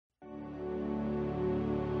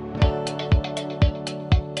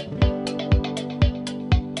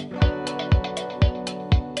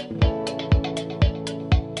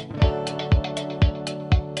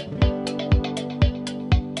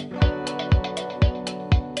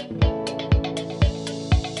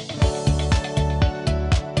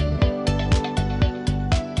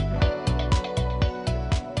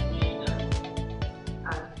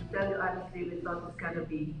going to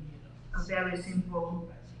be a very simple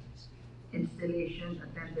installation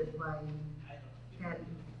attended by 10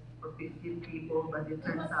 or 15 people, but it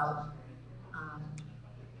turns out um,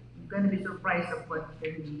 you're going to be surprised of what's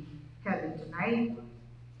going to be having tonight.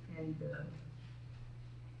 And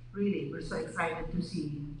really, we're so excited to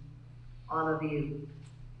see all of you.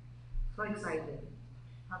 So excited.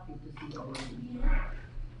 Happy to see all of you.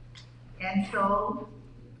 And so,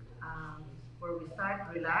 before we start,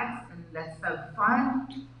 relax and let's have fun.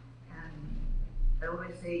 And I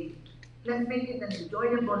always say, let's make it an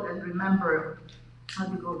enjoyable and remember, how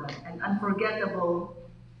do you call that, an unforgettable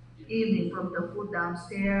evening, from the food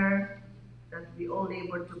downstairs that we all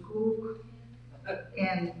able to cook,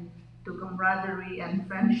 and to camaraderie and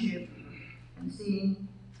friendship, and seeing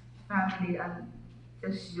family, and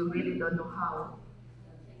just you really don't know how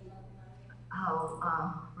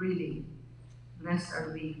really blessed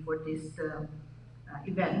are we for this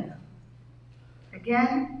event.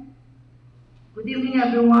 Again, good evening,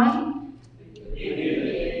 everyone. Good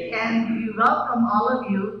evening. And we welcome all of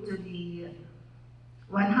you to the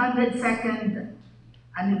 102nd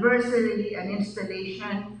anniversary and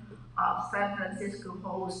installation of San Francisco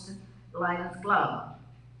Host Lions Club.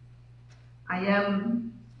 I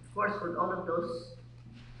am, of course, for all of those,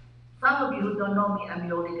 some of you who don't know me, I'm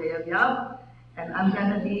Yoli Gayabyab, and I'm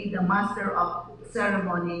going to be the master of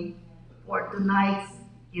ceremony for tonight's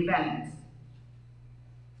event.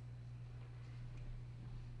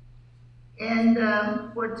 And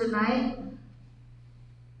for tonight,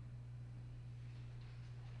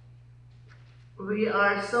 we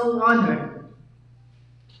are so honored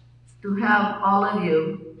to have all of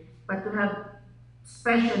you, but to have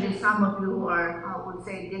especially some of you who are, I would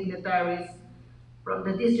say, dignitaries from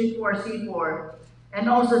the District 4 C4, and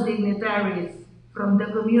also dignitaries from the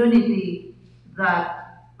community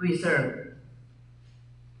that we serve.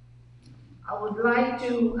 I would like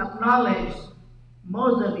to acknowledge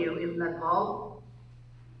most of you, if not all,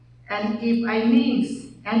 and if I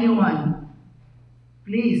miss anyone,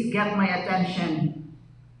 please get my attention.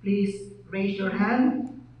 Please raise your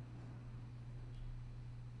hand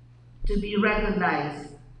to be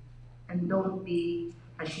recognized, and don't be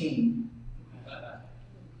ashamed.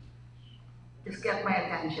 Just get my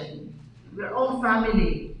attention. We're all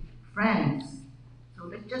family, friends. So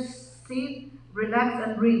let's just sit, relax,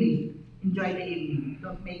 and really enjoy the evening.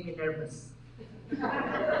 Don't make me nervous.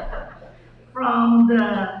 From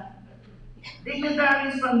the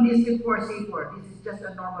dignitaries from District 4 C4, this is just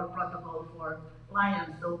a normal protocol for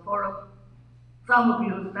Lions. So for some of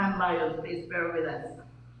you stand Lions, please bear with us.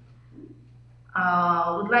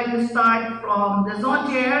 Would like to start from the zone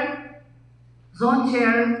chair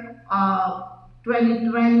of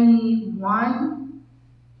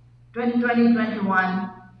 2020-21.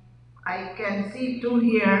 I can see two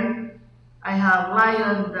here. I have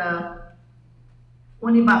Lion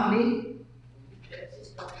Unibakli.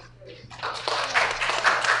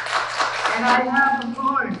 And I have, of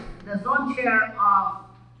course, the zone chair of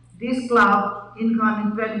this club,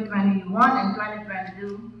 incoming 2021 and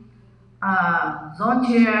 2022, zone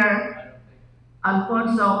chair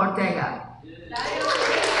Alfonso Ortega.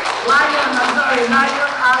 Lion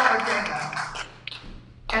Al Ortega.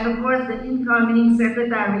 And of course, the incoming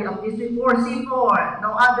secretary of District 4 C4,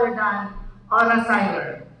 no other than Ora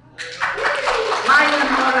Seiler. Lion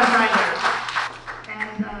Ora Seiler.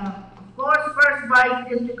 And of course, first vice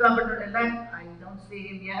district governor-elect, I don't see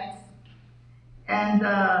him yet. And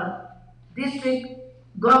district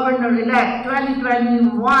governor-elect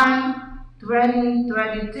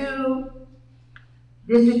 2021-2022,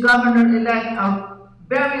 district governor-elect, our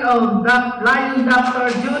very own Lion Dr.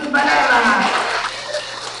 June Valera.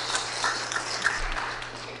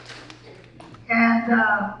 And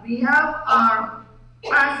we have our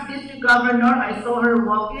past district governor, I saw her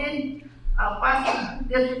walk in, past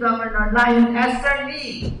district governor, Lion Esther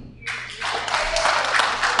Lee.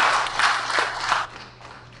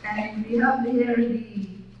 And we have here the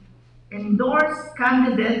endorsed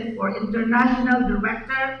candidate for international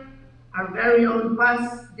director, our very own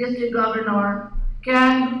past district governor,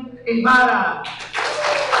 Ken Ibarra.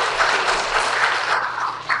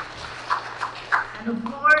 And of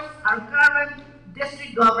course, our current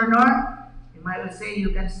district governor, you might say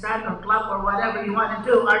you can stand or clap or whatever you want to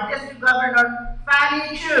do, our district governor,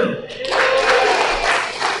 Fanny Chu.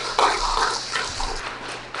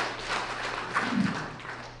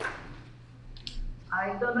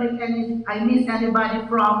 I don't know if I missed anybody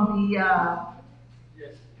from the,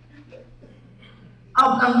 Yes.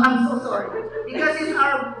 Oh, I'm so sorry. Because it's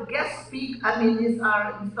our guest speaker, it's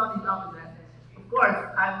our installed officer. Of course,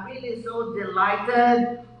 I'm really so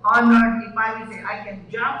delighted, honored if I would say I can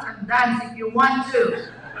jump and dance if you want to.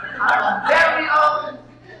 Our very own,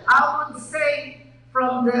 I would say,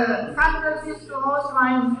 from the San Francisco Host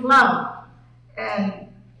Lions Club, and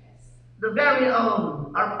the very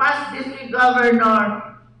own, our past district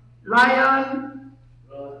governor, Lion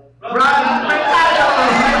Ron Mercado.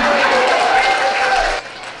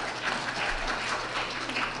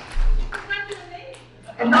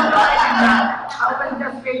 And no, I did not. I was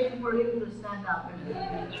just waiting for him to stand up and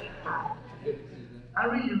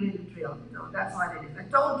I'm really thrilled. So that's what it is. I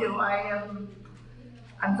told you I'm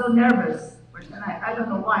so nervous for tonight. I don't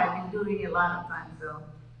know why. I've been doing it a lot of times. So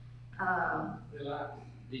Relax.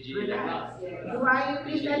 Did you relax. Do I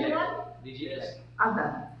please anyone? Did you? I'm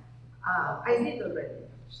done. I did already.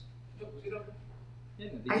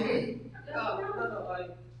 I did. I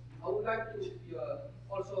would like to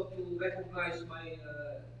also to recognize my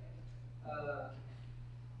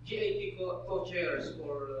GAT co-chairs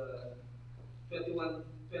for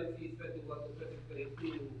 2021 to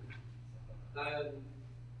 2022. Lion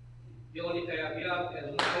Yoli Kayabyab and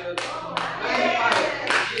Lion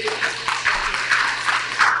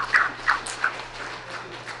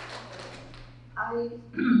I'm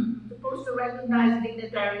supposed to recognize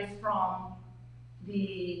dignitaries from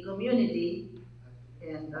the community,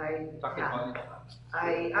 and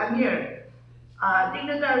I'm here.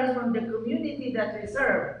 Dignitaries from the community that we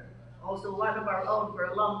serve, also one of our own for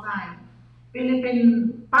a long time,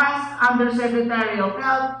 Philippine past Undersecretary of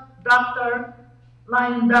Health, Dr.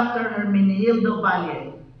 Hermenegildo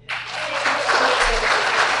Valle.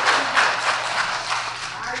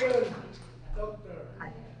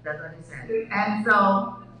 That's what he said. And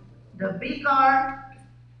so, the vicar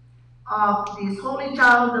of this Holy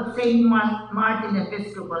Child of St. Martin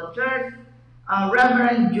Episcopal Church,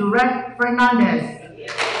 Reverend Jurek Fernandez.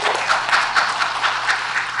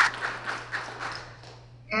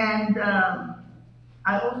 And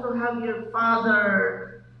I also have your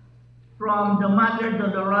father from the Mater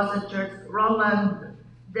Dolorosa Church, Roland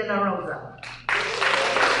De La Rosa.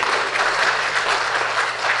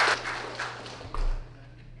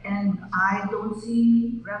 And I don't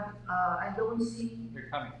see. You're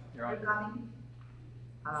coming. You're coming.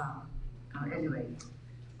 Anyway,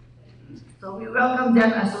 so we welcome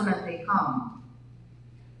them as soon as they come.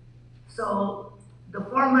 So the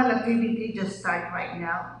formal activity just starts right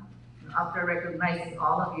now. After recognizing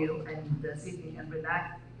all of you and sitting and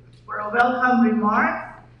relax, for a welcome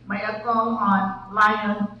remark, may I call on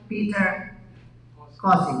Lion Peter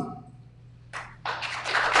Cosi.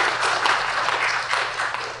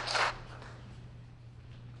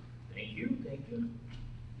 Thank you.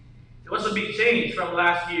 It was a big change from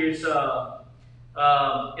last year's event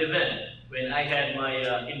when I had my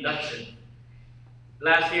induction.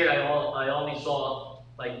 Last year, I only saw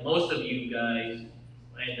like most of you guys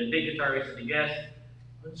and the dignitaries and the guests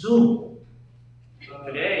on Zoom.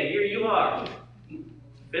 Today, here you are,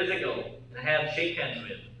 physical, to have shake hands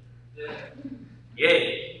with.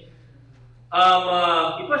 Yay! It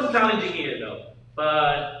was a challenging year though,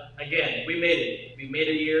 but again, we made it. We made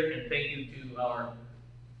a year, and thank you to our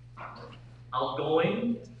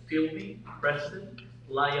outgoing, filthy president,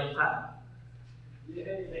 Lion Pat.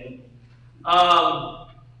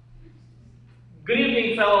 Good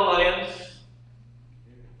evening, fellow Lions,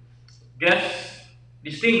 guests,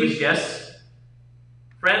 distinguished guests,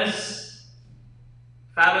 friends,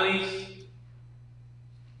 families,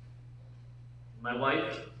 my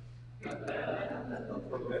wife.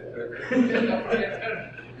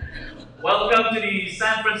 Welcome to the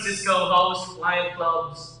San Francisco Host Lion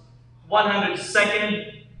Club's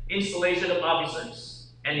 102nd installation of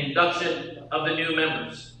officers and induction of the new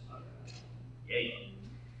members. Yay.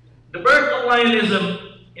 The birth of Lionism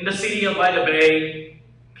in the city of Ida Bay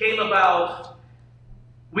came about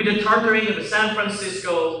with the chartering of the San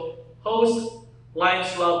Francisco Host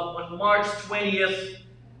Lions Club on March 20th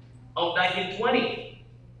of 1920.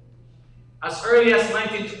 As early as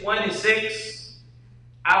 1926,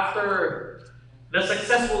 after the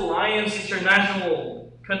successful Lions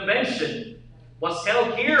International Convention was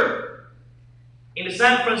held here in the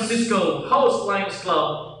San Francisco Host Lions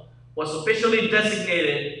Club was officially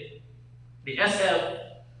designated the SF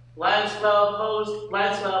Lions Club Host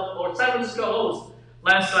Lions Club, or San Francisco Host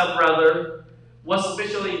Lions Club rather, was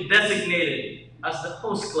officially designated as the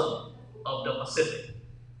host club of the Pacific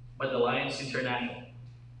by the Lions International.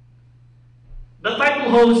 The title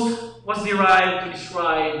host was derived to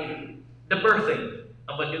describe the birthing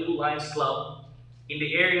of a new Lions Club in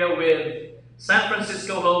the area with San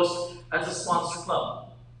Francisco Host as a sponsor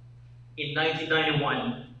club. In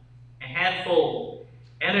 1991, a handful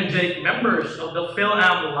energetic members of the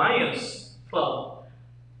Phil-Am Lions Club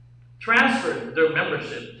transferred their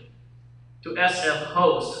membership to SF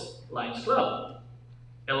Host Lions Club,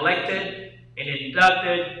 elected and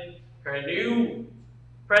inducted her new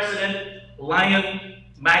president, Lion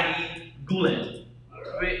Maggie Gulen.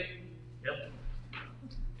 Yep.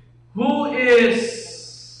 Who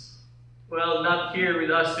is, well, not here with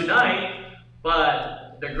us tonight,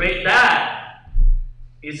 but the great dad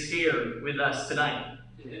is here with us tonight.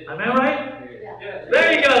 Am I right? Yeah.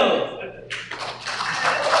 There you go.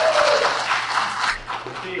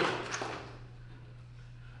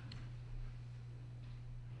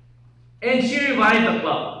 And she revived the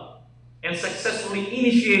club and successfully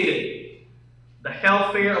initiated the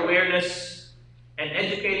health fair awareness and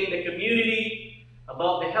educating the community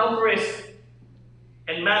about the health risk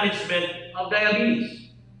and management of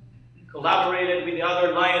diabetes. Collaborated with the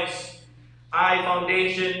other Lions Eye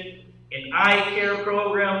Foundation and eye care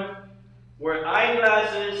program where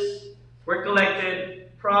eyeglasses were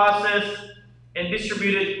collected, processed, and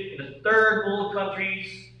distributed in the third world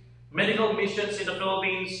countries, medical missions in the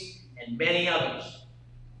Philippines, and many others.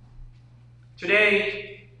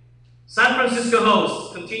 Today, San Francisco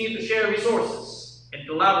hosts continue to share resources and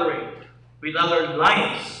collaborate with other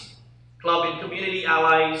Lions Club and community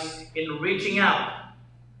allies in reaching out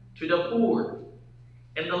to the poor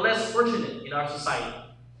and the less fortunate in our society,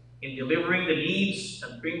 in delivering the needs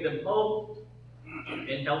and bring them hope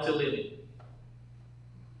and healthy living.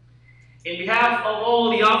 In behalf of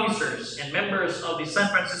all the officers and members of the San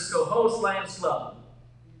Francisco Host Lions Club,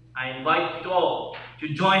 I invite you all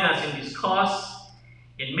to join us in this cause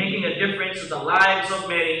in making a difference in the lives of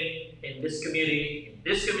many in this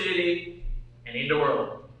community, and in the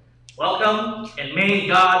world. Welcome, and may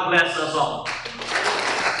God bless us all.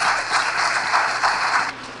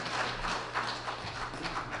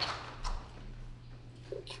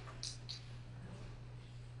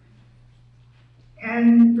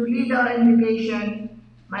 And to lead our invocation,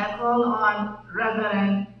 may I call on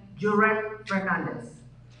Reverend Jurek Fernandez.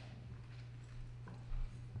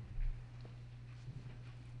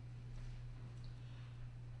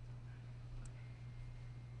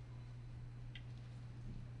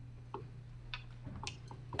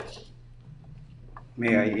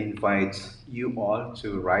 May I invite you all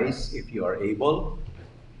to rise if you are able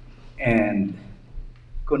and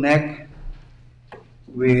connect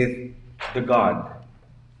with the God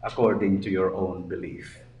according to your own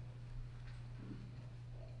belief.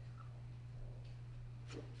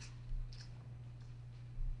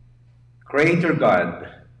 Creator God,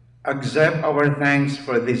 accept our thanks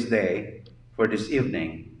for this day, for this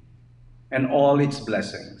evening, and all its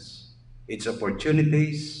blessings, its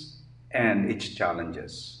opportunities, and its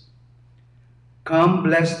challenges. Come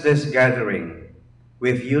bless this gathering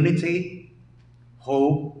with unity,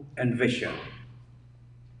 hope, and vision.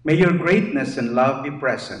 May your greatness and love be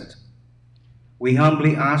present. We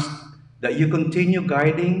humbly ask that you continue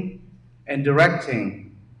guiding and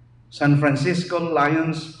directing San Francisco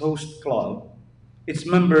Lions Host Club, its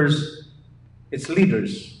members, its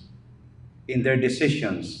leaders, in their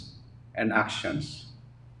decisions and actions.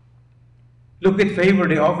 Look with favor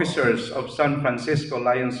the officers of San Francisco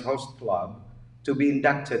Lions Host Club to be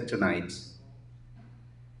inducted tonight.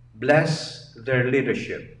 Bless their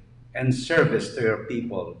leadership and service to your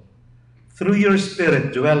people through your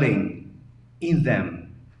Spirit dwelling in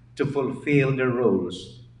them to fulfill their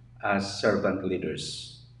roles as servant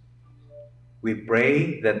leaders. We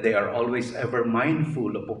pray that they are always ever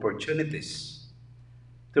mindful of opportunities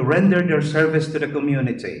to render their service to the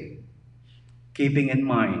community, keeping in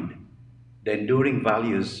mind the enduring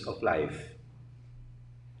values of life.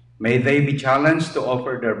 May they be challenged to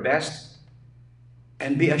offer their best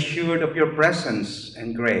and be assured of your presence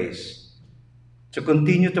and grace to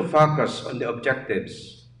continue to focus on the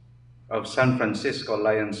objectives of San Francisco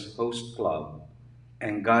Lions Host Club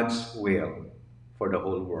and God's will for the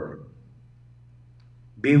whole world.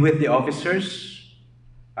 Be with the officers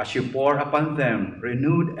as you pour upon them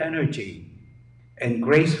renewed energy and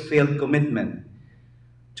grace-filled commitment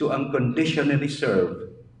to unconditionally serve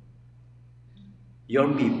your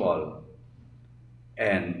people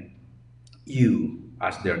and you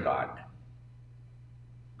as their God.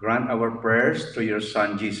 Grant our prayers through your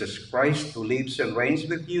Son, Jesus Christ, who lives and reigns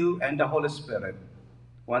with you and the Holy Spirit,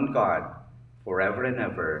 one God, forever and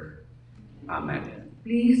ever. Amen.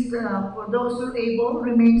 Please, for those who are able,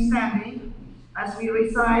 remain standing as we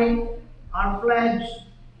recite our pledge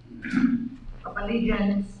of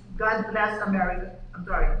allegiance. God bless America.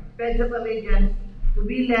 Pledge of allegiance to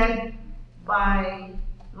be led by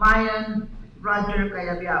Lion Roger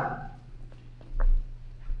Cayabyab.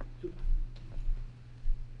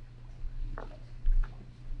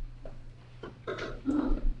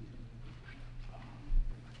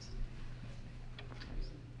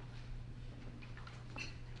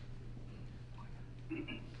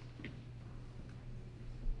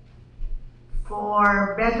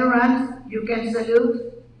 For veterans, you can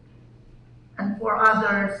salute. And for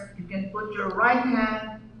others, you can put your right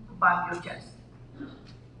hand above your chest.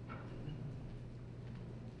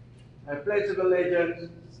 I pledge allegiance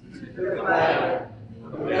To the flag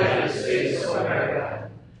of the United States of America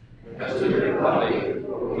and to the republic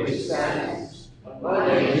for which it stands, one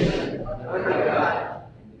nation, under God,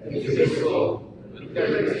 indivisible, with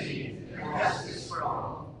liberty and justice for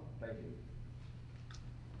all. Thank you.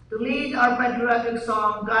 To lead our patriotic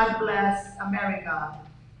song, God Bless America,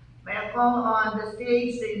 may I call on the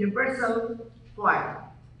stage the Universal Choir.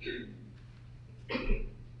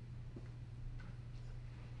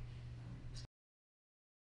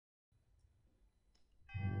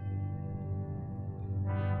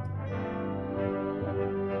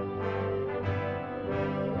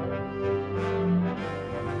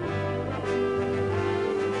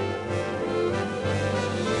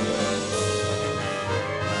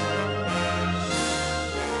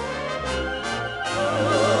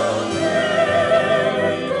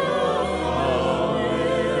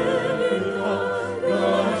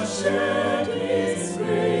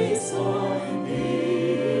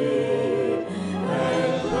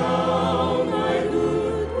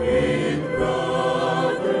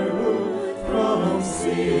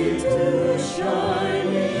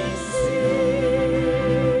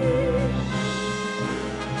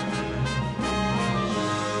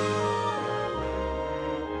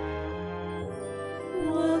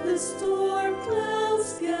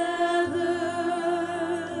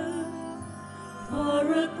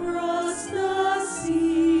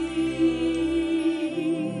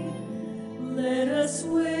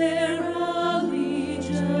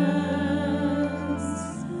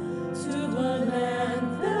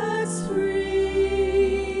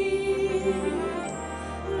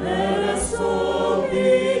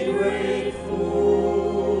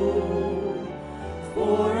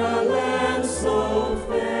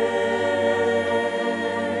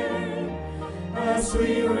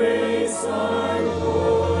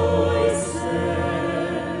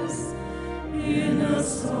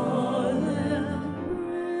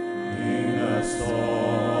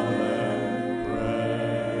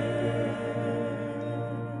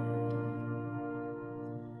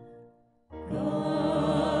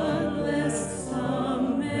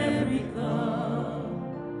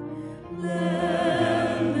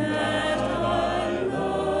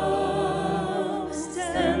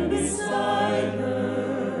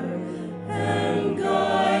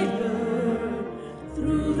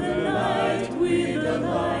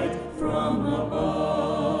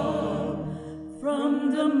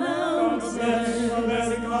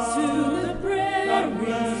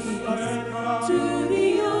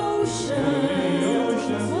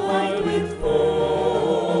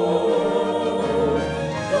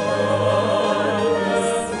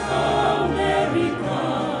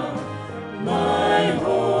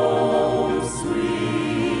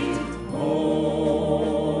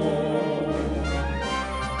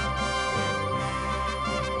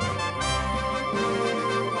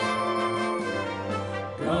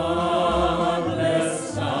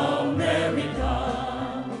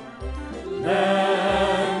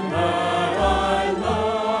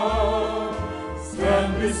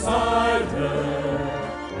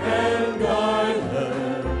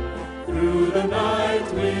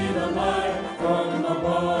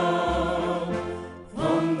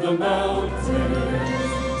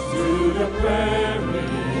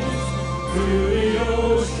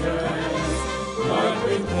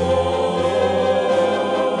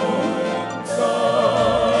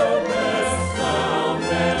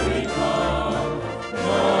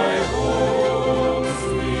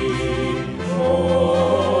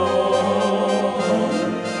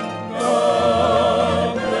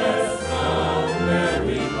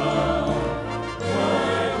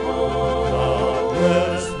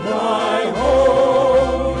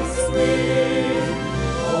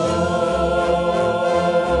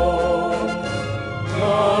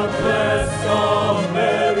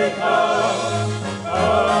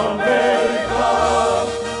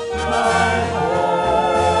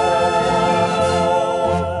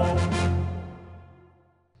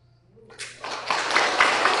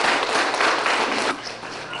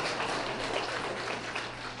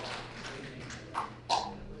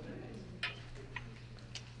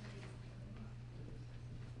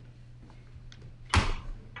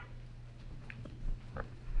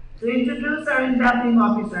 To introduce our inducting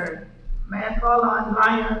officer, may I call on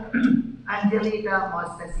Lion Angelita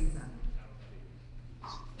Mostasisa.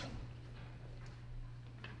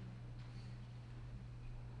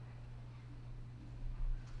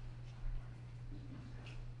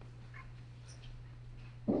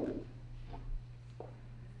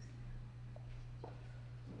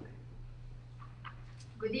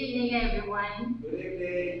 Good evening, everyone. Good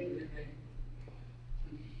evening.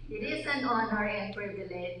 It is an honor and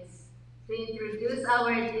privilege to introduce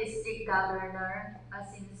our district governor as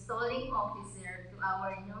installing officer to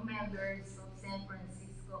our new members of San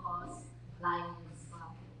Francisco House Lions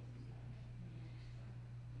Club.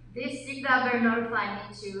 District Governor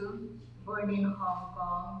Fanny Chu, born in Hong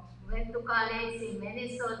Kong, went to college in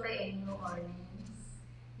Minnesota and New Orleans,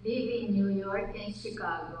 lived in New York and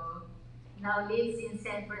Chicago, now lives in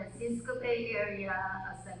San Francisco Bay Area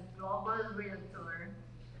as a global realtor,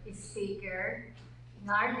 speaker,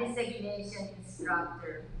 NAR designation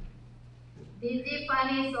instructor. DJ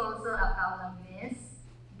Fanny is also a columnist,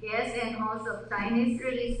 guest and host of Chinese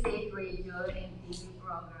real estate radio and TV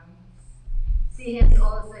programs. She has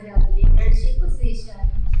also held leadership positions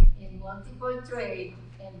in multiple trade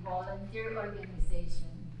and volunteer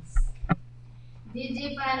organizations.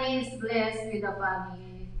 DJ Fanny is blessed with a family,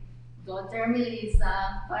 daughter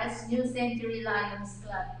Melissa, past New Century Lions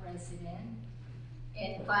Club president,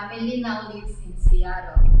 and family now lives in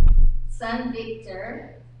Seattle. Son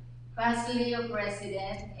Victor, past Leo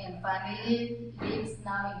president, and family lives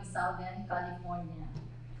now in Southern California.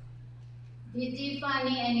 DJ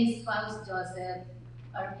Fanny and his spouse Joseph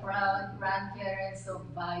are proud grandparents of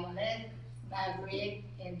Violet, Maverick,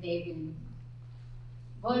 and David.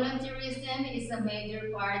 Volunteerism is a major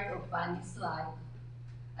part of Fanny's life.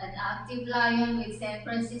 An active Lion with San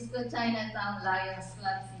Francisco Chinatown Lions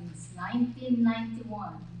Club since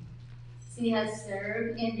 1991. She has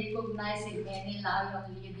served and recognized in many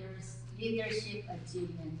Lion leadership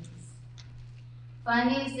achievements.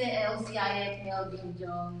 Fanny is the LCIF Melvin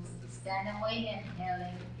Jones, Stanaway, and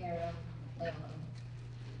Helen Carroll Level.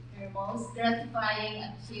 Her most gratifying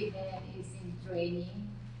achievement is in training,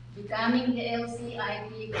 becoming the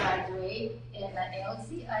LCIP graduate and an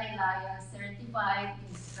LCI Lion certified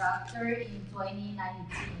instructor in 2019.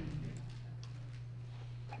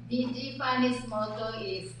 DJ Fanny's motto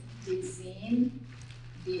is be seen,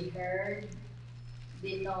 be heard,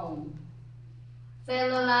 be known.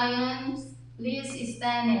 Fellow Lions, please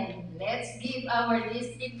stand and let's give our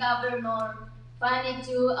district governor, Fanny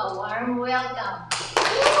Chu, a warm welcome.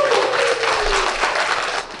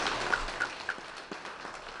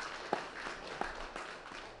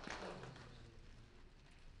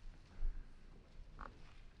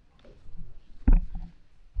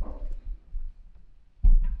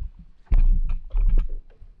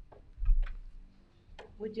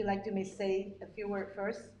 Would you like to say a few words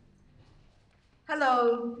first?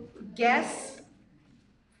 Hello, guests,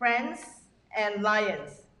 friends, and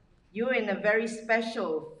Lions. You're in a very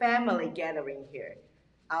special family gathering here,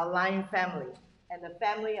 our Lion family, and the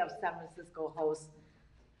family of San Francisco Host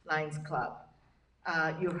Lions Club.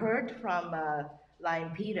 You heard from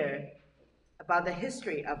Lion Peter about the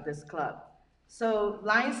history of this club. So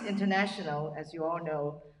Lions International, as you all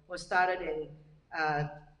know, was started in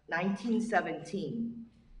 1917.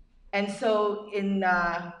 And so in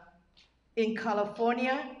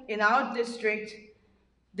California, in our district,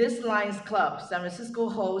 this Lions Club, San Francisco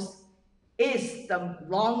Host, is the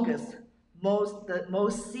longest, the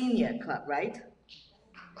most senior club, right?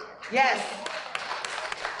 Yes,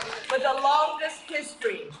 with the longest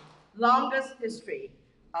history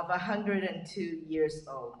of 102 years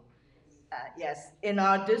old. Yes, in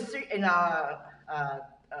our district, in our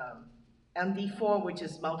MD4, which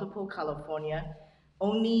is multiple California,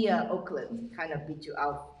 only Oakland kind of beat you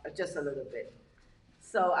out just a little bit.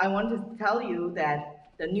 So I want to tell you that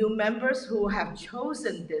the new members who have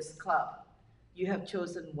chosen this club, you have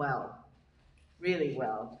chosen well, really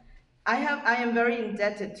well. I am very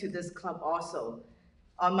indebted to this club also.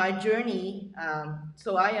 On my journey,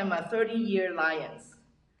 so I am a 30-year Lions.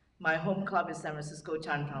 My home club is San Francisco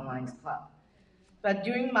Chinatown Lions Club. But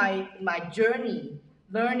during my journey,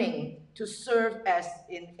 learning to serve as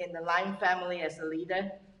in the Lion family as a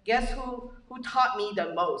leader, guess who taught me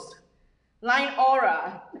the most? Lion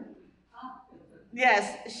Aura.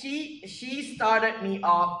 Yes, she started me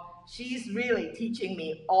off. She's really teaching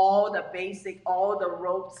me all the basic, all the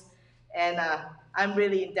ropes, and I'm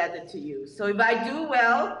really indebted to you. So if I do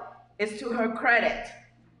well, it's to her credit.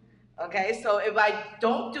 Okay, so if I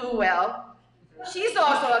don't do well, she's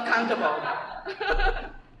also accountable.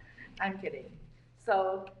 I'm kidding.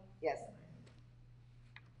 So, yes.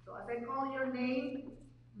 So as I call your name,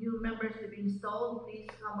 new members to be installed, please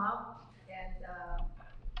come up.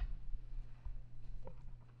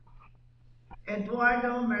 And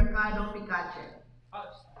Eduardo Mercado Picache.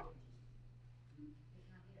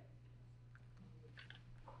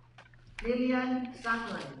 Lillian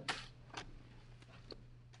Sacklin.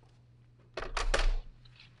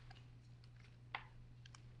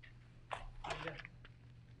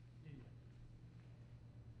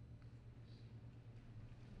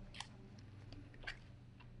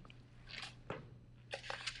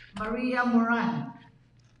 Maria Moran.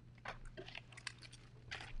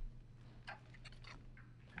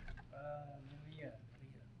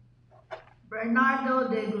 Bernardo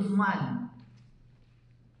de Guzman.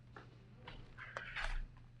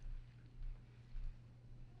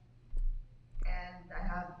 And I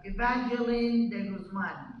have Evangeline de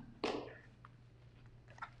Guzman.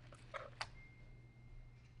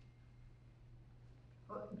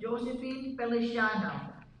 Josephine Feliciano.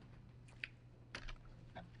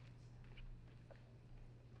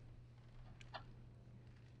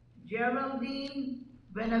 Geraldine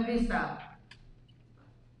Benavista.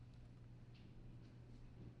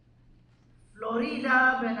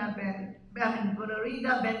 Florida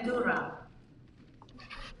Ventura.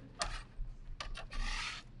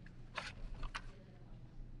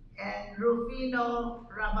 And Rufino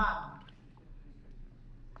Rabang.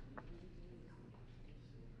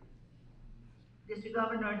 District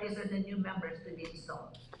Governor, these are the new members to be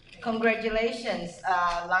installed. Congratulations,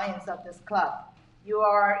 Lions of this club. You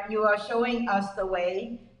are showing us the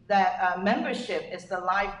way that membership is the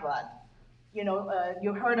lifeblood. You know,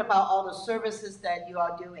 you heard about all the services that you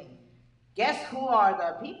are doing. Guess who are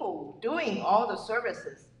the people doing all the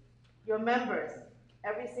services? Your members,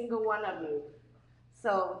 every single one of you.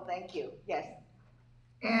 So thank you. Yes.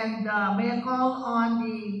 And may I call on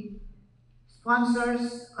the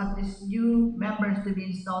sponsors of these new members to be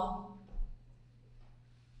installed?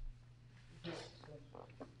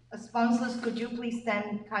 Sponsors, could you please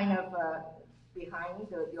stand kind of behind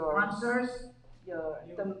your Sponsors?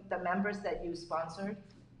 the members that you sponsored?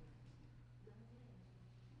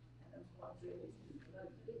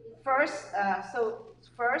 First,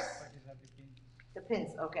 the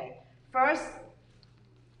pins, okay. First,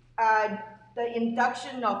 the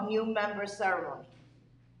induction of new member ceremony.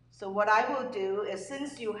 So what I will do is,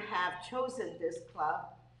 since you have chosen this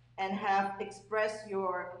club and have expressed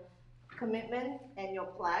your commitment and your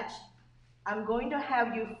pledge, I'm going to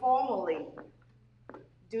have you formally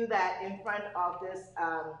do that in front of this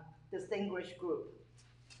distinguished group.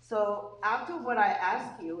 So after what I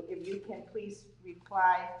ask you, if you can please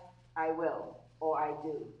reply, I will, or I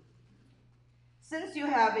do. Since you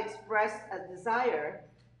have expressed a desire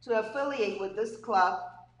to affiliate with this club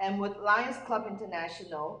and with Lions Club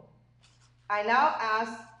International, I now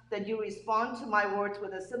ask that you respond to my words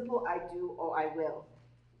with a simple I do or I will.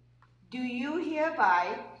 Do you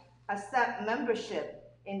hereby accept membership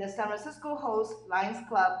in the San Francisco Host Lions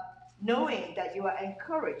Club, knowing that you are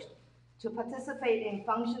encouraged to participate in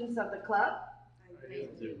functions of the club? I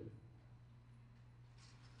do.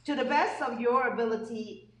 To the best of your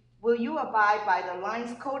ability, will you abide by the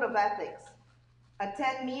Lions Code of Ethics,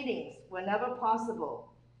 attend meetings whenever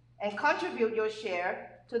possible, and contribute your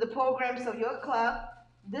share to the programs of your club,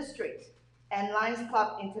 district, and Lions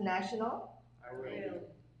Club International? I will.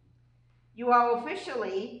 You are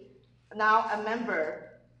officially now a member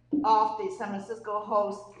of the San Francisco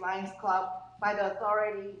Host Lions Club by the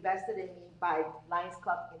authority vested in me by Lions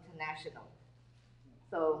Club International.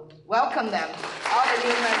 So welcome them, all the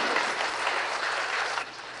new members.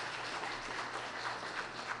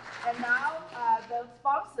 And now the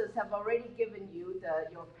sponsors have already given you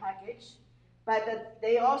your package, but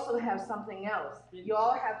they also have something else. You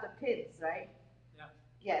all have the pins, right? Yeah.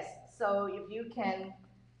 Yes, so if you can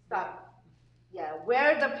stop. Yeah,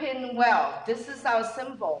 wear the pin well. This is our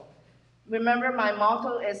symbol. Remember, my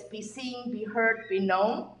motto is be seen, be heard, be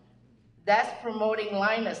known. That's promoting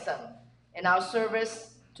Lionism in our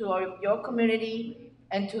service to your community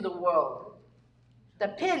and to the world. The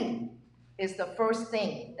pin is the first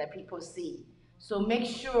thing that people see. So make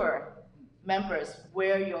sure, members,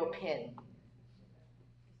 wear your pin.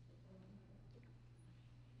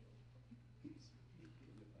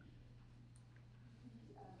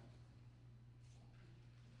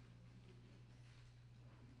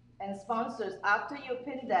 And sponsors, after you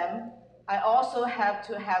pin them, I also have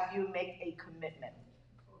to have you make a commitment.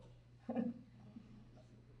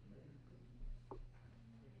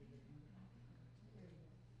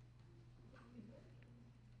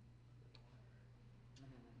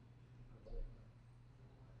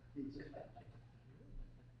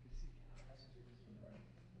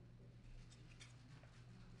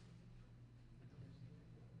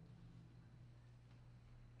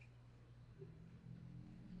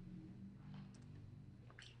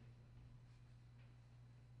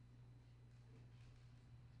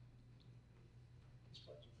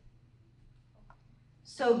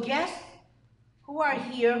 So guests who are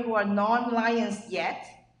here who are non-Lions yet,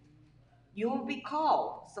 you will be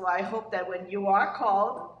called. So I hope that when you are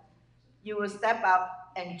called, you will step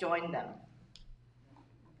up and join them.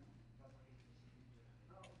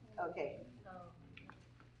 Okay.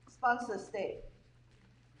 sponsors stay?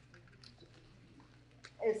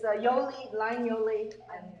 It's Yoli, Line Yoli,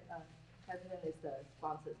 and Husband is the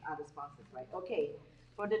sponsors, other sponsors, right? Okay,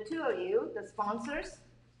 for the two of you, the sponsors,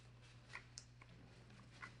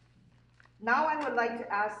 now I would like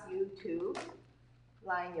to ask you to,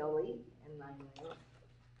 Line Yoli and Line Yoli,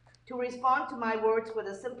 to respond to my words with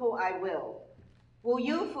a simple I will. Will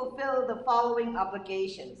you fulfill the following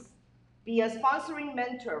obligations? Be a sponsoring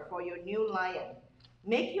mentor for your new lion.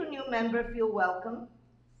 Make your new member feel welcome.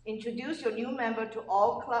 Introduce your new member to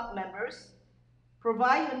all club members.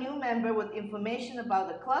 Provide your new member with information about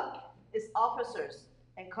the club, its officers,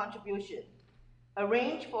 and contribution.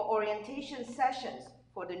 Arrange for orientation sessions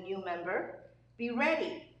for the new member. Be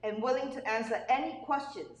ready and willing to answer any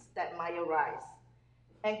questions that might arise.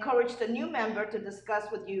 Encourage the new member to discuss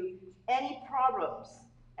with you any problems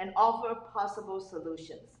and offer possible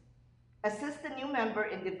solutions. Assist the new member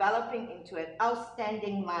in developing into an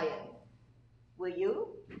outstanding lion. Will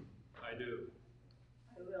you? I do.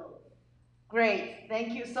 I will. Great,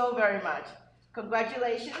 thank you so very much.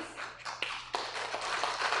 Congratulations.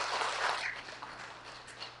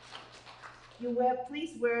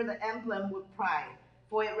 Please wear the emblem with pride,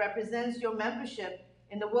 for it represents your membership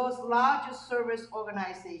in the world's largest service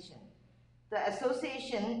organization. The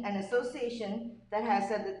association, an association that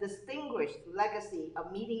has a distinguished legacy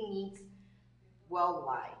of meeting needs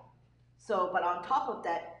worldwide. So, but on top of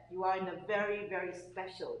that, you are in a very, very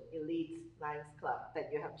special elite Lions Club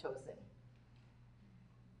that you have chosen.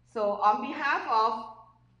 So on behalf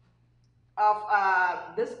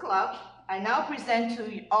of this club, I now present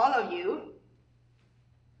to all of you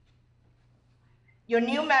your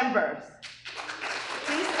new members.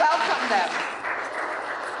 Please welcome them.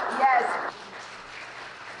 Yes.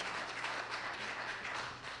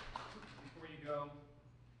 Before you go,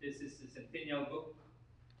 this is the centennial book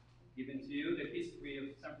given to you. The history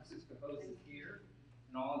of San Francisco Host is here,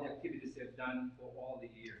 and all the activities they've done for all the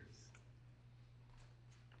years.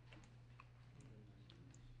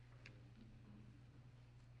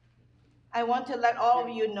 I want to let all of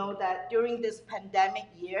you know that during this pandemic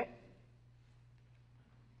year,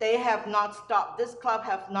 they have not stopped, this club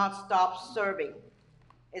have not stopped serving.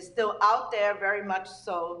 It's still out there very much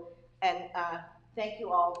so, and thank you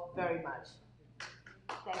all very much.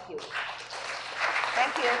 Thank you.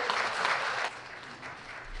 Thank you.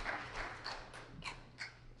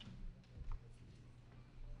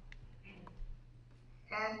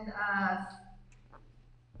 And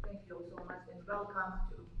thank you all so much and welcome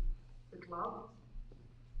to the club.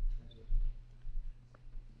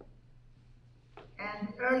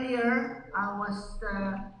 And earlier I was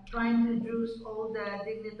trying to introduce all the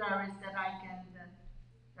dignitaries that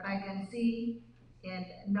I can see and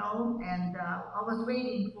know, and I was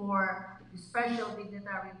waiting for the special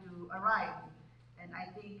dignitary to arrive, and I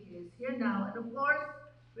think he is here now. And of course,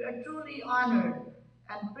 we are truly honored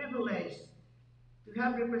and privileged to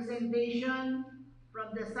have representation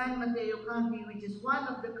from the San Mateo County, which is one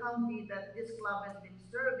of the counties that this club has been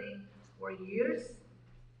serving for years.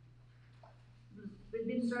 We've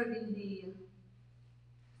been serving the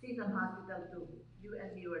Seton Hospital too. You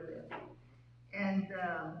and me were there. And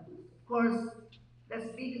of course, let's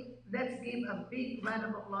give a big round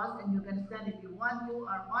of applause, and you can stand if you want to,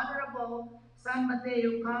 our Honorable San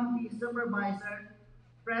Mateo County Supervisor,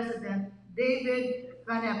 President David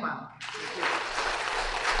Canepa.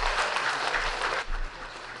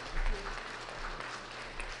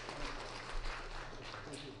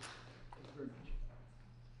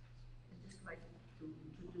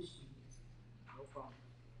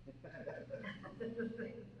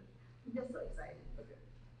 I'm just so excited.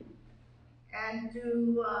 And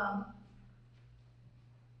to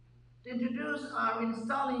introduce our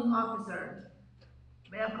installing officer,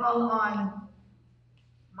 may I call on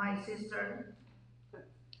my sister,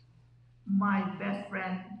 my best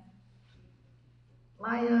friend,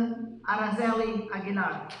 Lion Araceli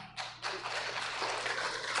Aguilar.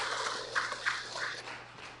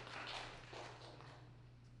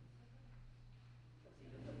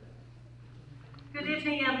 Good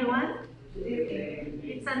evening, everyone.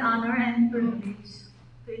 It's an honor and privilege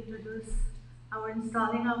to introduce our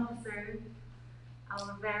installing officer,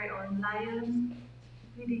 our very own Lion,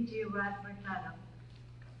 PDG Mercado.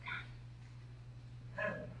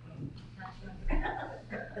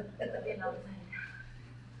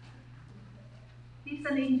 He's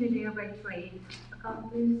an engineer by trade,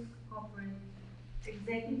 accomplished corporate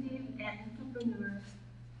executive and entrepreneur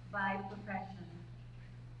by profession,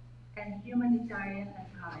 and humanitarian at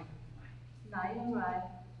heart. Lion Rod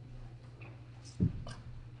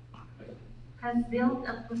has built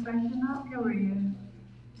a professional career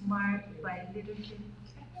marked by leadership,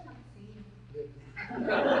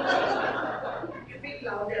 Speak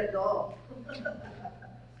louder, though.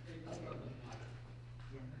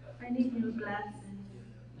 I need new glasses.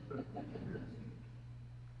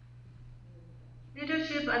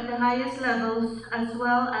 Leadership at the highest levels, as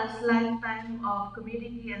well as lifetime of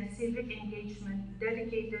community and civic engagement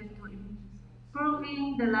dedicated to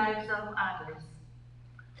improving the lives of others.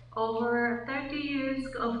 Over 30 years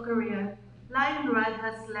of career, Lionrod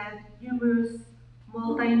has led numerous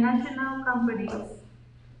multinational companies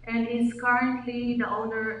and is currently the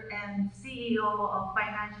owner and CEO of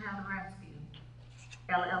Financial Rescue,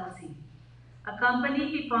 LLC, a company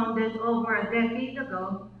he founded over a decade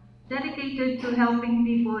ago dedicated to helping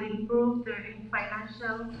people improve their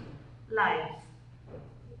financial lives,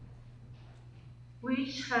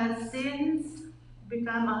 which has since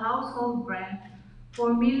become a household brand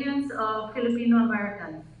for millions of Filipino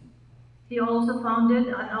Americans. He also founded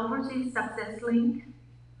an overseas Success Link,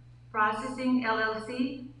 Processing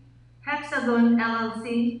LLC, Hexagon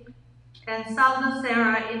LLC, and Saldo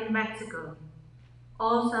Serra in Mexico,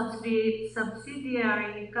 all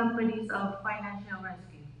subsidiary companies of Financial Rescue.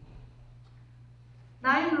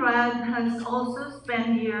 Rad has also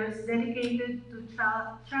spent years dedicated to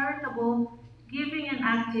charitable giving and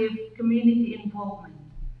active community involvement,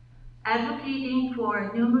 advocating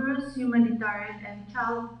for numerous humanitarian and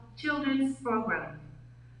children's programs.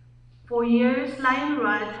 For years,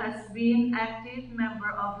 Rod has been active member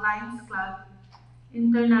of Lions Club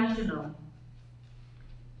International.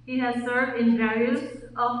 He has served in various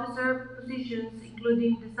officer positions,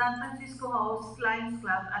 including the San Francisco Host Lions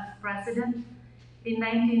Club as president in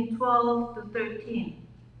 1912 to 13,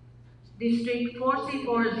 District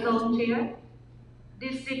 4C4 Zone Chair,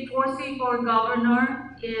 District 4C4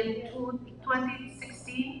 Governor in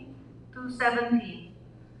 2016 to 17.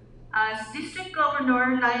 As District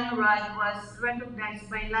Governor, Rod was recognized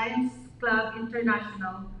by Lions Club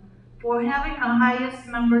International for having a highest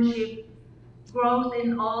membership growth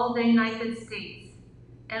in all the United States,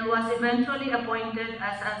 and was eventually appointed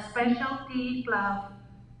as a specialty club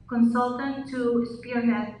consultant to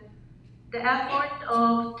spearhead the effort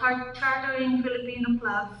of chartering Filipino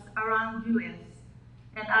clubs around US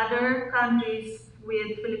and other countries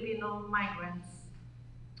with Filipino migrants.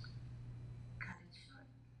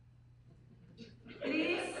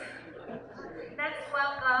 Please, let's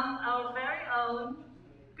welcome our very own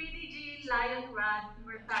PDG Lionrod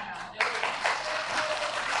Mercado.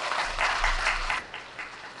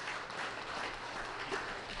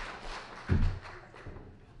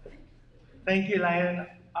 Thank you, Lion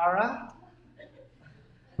Ara.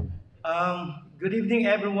 Good evening,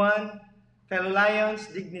 everyone, fellow Lions,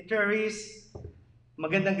 dignitaries.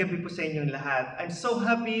 Magandang gabi po sa inyong lahat. I'm so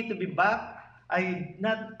happy to be back.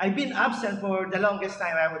 I've been absent for the longest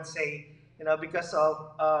time, I would say, because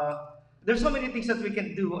of there's so many things that we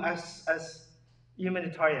can do as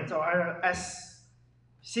humanitarians or as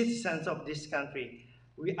citizens of this country.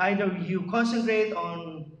 Either you concentrate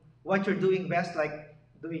on what you're doing best, like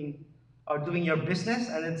doing your business,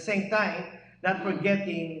 and at the same time, not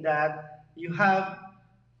forgetting that you have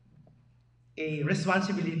a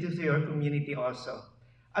responsibility to your community also.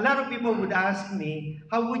 A lot of people would ask me,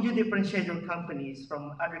 how would you differentiate your companies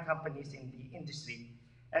from other companies in the industry?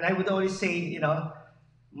 And I would always say,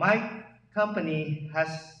 my company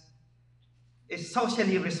is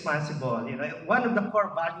socially responsible. One of the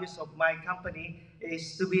core values of my company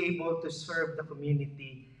is to be able to serve the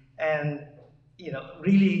community, and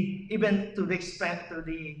really, even to the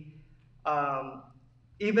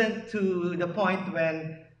even to the point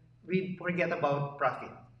when we forget about profit,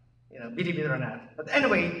 believe it or not. But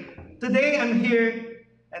anyway, today I'm here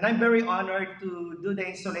and I'm very honored to do the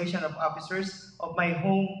installation of officers of my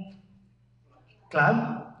home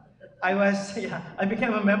club. I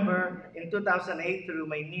became a member in 2008 through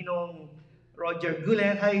my Ninong Roger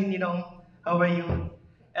Gulen. Hi Ninong, how are you?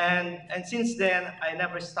 And since then, I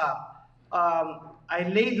never stopped. I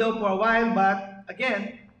laid low for a while, but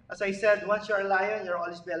again, as I said, once you're a lion, you'll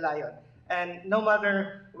always be a lion. And no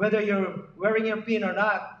matter whether you're wearing your pin or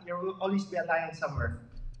not, you will always be a lion somewhere.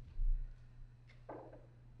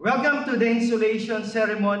 Welcome to the installation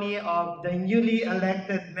ceremony of the newly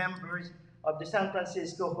elected members of the San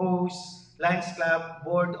Francisco Host Lions Club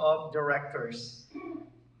Board of Directors.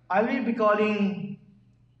 I will be calling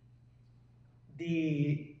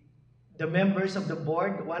the members of the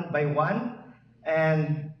board one by one,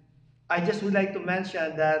 and I just would like to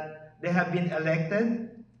mention that they have been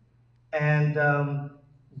elected and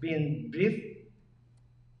been briefed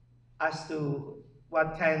as to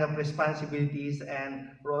what kind of responsibilities and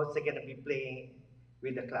roles they're going to be playing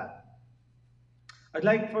with the club. I'd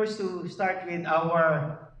like first to start with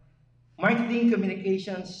Marketing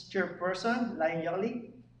Communications Chairperson, Lion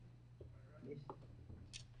Yoli.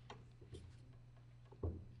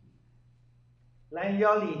 Lion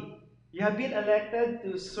Yoli, you have been elected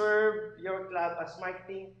to serve your club as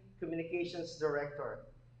Marketing Communications Director.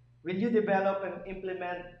 Will you develop and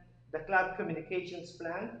implement the club communications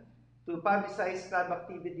plan to publicize club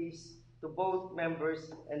activities to both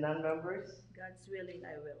members and non-members? God's willing,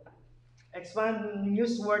 I will. Expand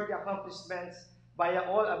newsworthy accomplishments via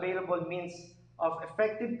all available means of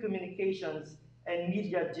effective communications and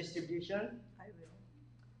media distribution? I will.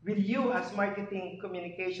 Will you, as Marketing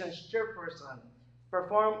Communications Chairperson,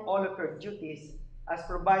 perform all of your duties as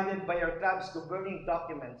provided by your club's governing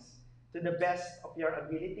documents to the best of your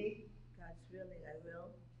ability? God's willing, I will.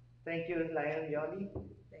 Thank you, Lion Yoli.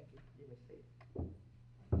 Thank you. You may stay.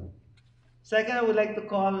 Second, I would like to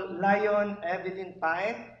call Lion Evelyn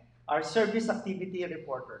Pine, our service activity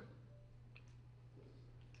reporter.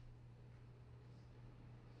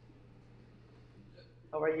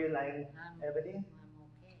 How are you, Lion Evelyn? I'm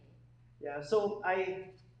okay. Yeah, so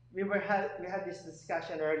we had this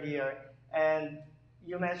discussion earlier, and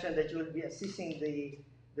you mentioned that you will be assisting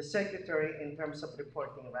the secretary in terms of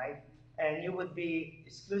reporting, right? And you would be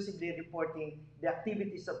exclusively reporting the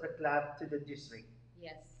activities of the club to the district.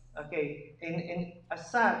 Yes. Okay,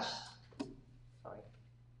 as such,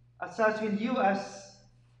 will you as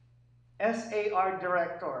SAR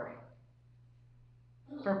director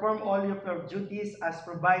perform all of your duties as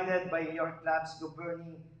provided by your club's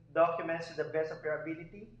governing documents to the best of your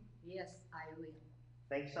ability? Yes, I will.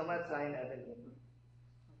 Thank you so much, Lion Evelyn.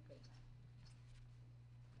 Okay.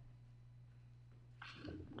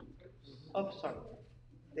 Oh, sorry.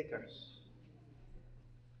 Take care.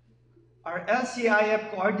 Our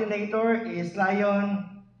LCIF coordinator is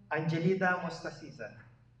Lion Angelita Mostasiza.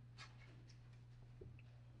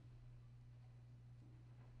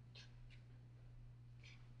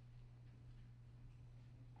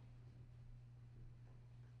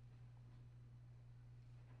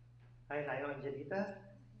 Hi, Lion Angelita.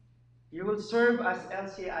 You will serve as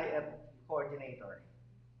LCIF coordinator.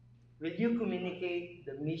 Will you communicate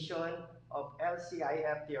the mission of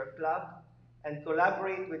LCIF to your club and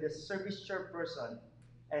collaborate with the service chairperson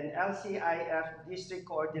and LCIF district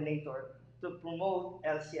coordinator to promote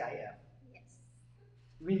LCIF? Yes.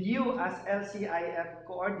 Will you, as LCIF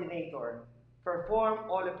coordinator, perform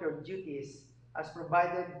all of your duties as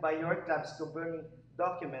provided by your club's governing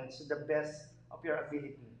documents to the best of your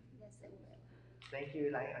ability? Yes, I will. Thank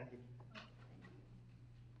you, Lion Angelita.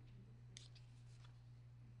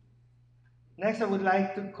 Next, I would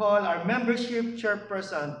like to call our membership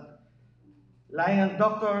chairperson, Lion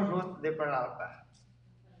Dr. Ruth De Peralta.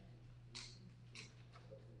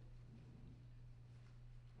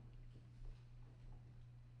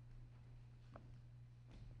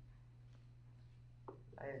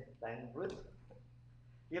 Lion Ruth,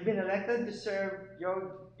 you've been elected to serve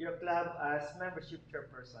your club as membership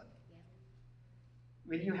chairperson. Yeah.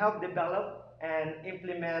 Will you help develop and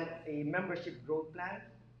implement a membership growth plan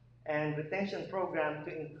and retention program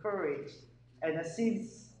to encourage and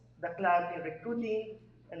assist the club in recruiting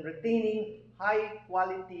and retaining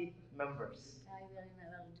high-quality members? I will and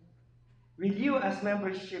I will do. Will you, as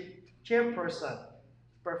membership chairperson,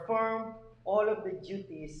 perform all of the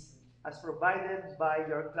duties as provided by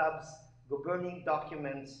your club's governing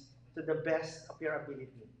documents to the best of your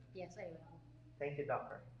ability? Yes, I will. Thank you,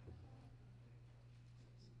 Doctor.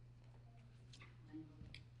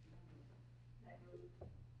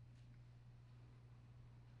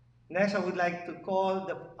 Next, I would like to call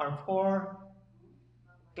our 4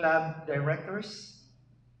 club directors: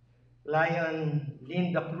 Lion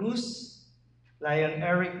Linda Cruz, Lion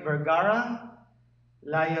Eric Vergara,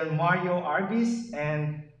 Lion Mario Arbis,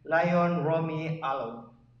 and Lion Romy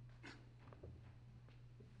Alo.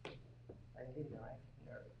 Lion Linda,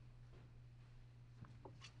 right?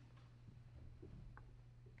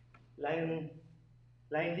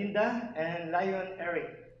 Lion Linda and Lion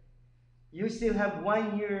Eric, you still have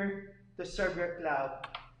 1 year to serve your club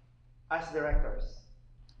as directors,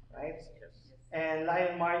 right? Yes. And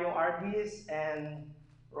Lion Mario Arbis and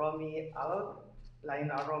Romy Alod,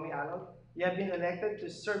 Romy Alod, you have been elected to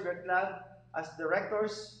serve your club as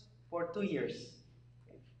directors for 2 years.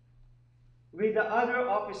 With the other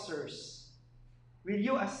officers, will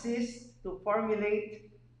you assist to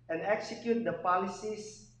formulate and execute the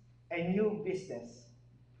policies and new business?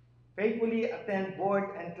 Faithfully attend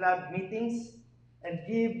board and club meetings and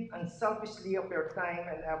give unselfishly of your time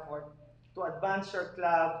and effort to advance your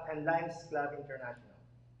club and Lions Club International.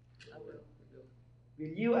 I will.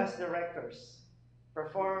 Will you, as directors,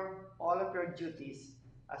 perform all of your duties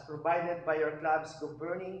as provided by your club's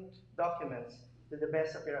governing documents to the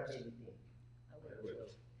best of your ability? I will.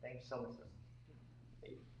 Thank you so much, sir.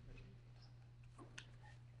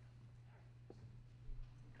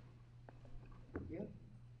 Thank you.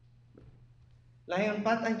 Lion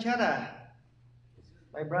Pat Anchara,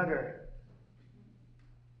 my brother.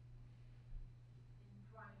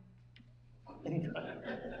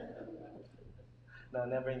 No,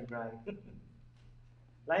 never in crime.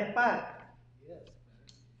 Lion Pat, Yes.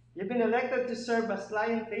 you've been elected to serve as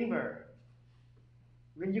Lion Tamer.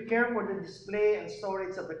 Will you care for the display and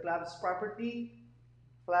storage of the club's property,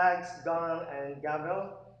 flags, gun, and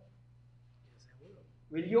gavel? Yes, I will.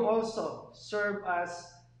 Will you also serve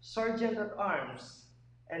as Sergeant at Arms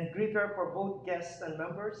and greeter for both guests and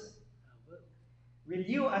members? I will. Will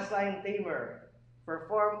you, as Lion Tamer,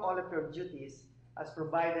 perform all of your duties as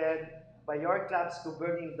provided by your club's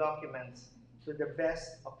governing documents to the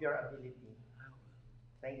best of your ability? I will.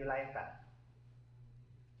 Thank you, Lion Pat.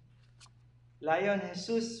 Lion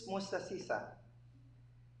Jesus Mustasisa,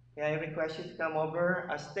 may I request you to come over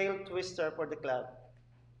as tail twister for the club.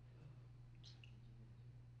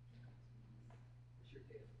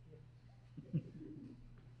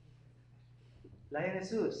 Lion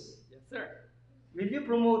Jesus, Yes, sir. will you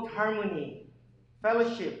promote harmony,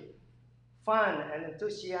 fellowship, fun, and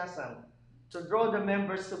enthusiasm to draw the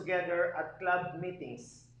members together at club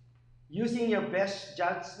meetings, using your best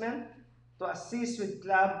judgment to assist with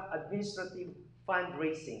club administrative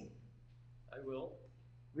fundraising? I will.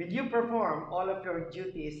 Will you perform all of your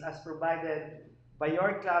duties as provided by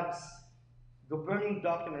your club's governing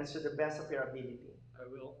documents to the best of your ability? I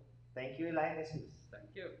will. Thank you, Lion Jesus. Thank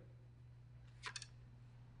you.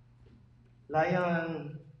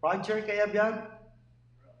 Lion Roger Kayabyab,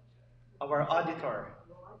 our auditor.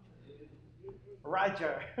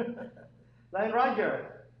 Roger. Lion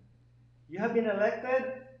Roger, you have been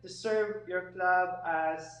elected to serve your club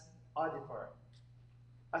as auditor.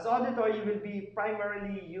 As auditor, you will be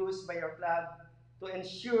primarily used by your club to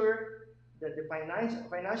ensure that the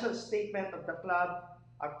financial statement of the club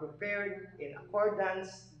are prepared in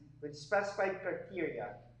accordance with specified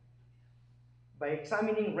criteria by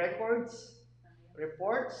examining records,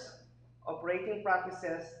 reports, operating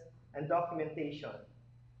practices, and documentation.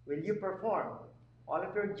 Will you perform all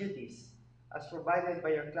of your duties as provided by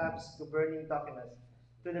your club's governing documents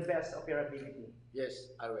to the best of your ability? Yes,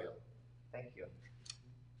 I will. Thank you.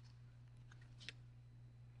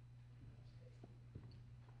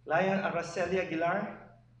 Lion Araceli Aguilar.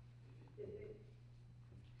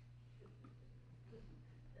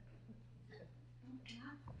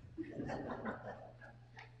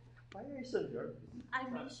 Why are you so nervous? I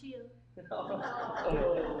miss you.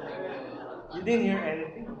 You didn't hear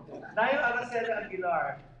anything. Lion Araceli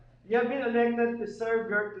Aguilar, you have been elected to serve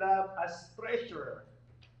your club as treasurer.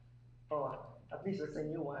 Oh, at least that's a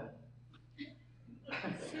new one.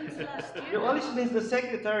 Since last You year. always means the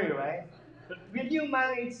secretary, right? Will you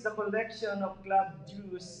manage the collection of club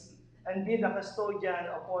dues and be the custodian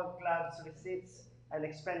of all club's receipts and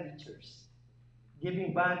expenditures,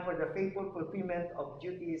 giving bond for the faithful fulfillment of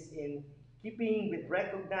duties in keeping with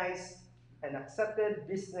recognized and accepted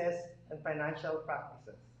business and financial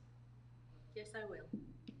practices? Yes, I will.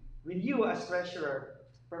 Will you, as treasurer,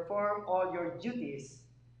 perform all your duties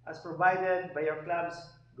as provided by your club's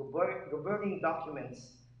governing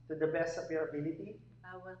documents to the best of your ability?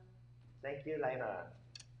 I will. Thank you, Lyra.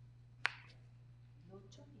 No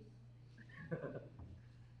choice.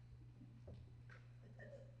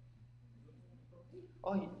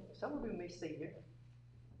 Oh, some of you may stay here.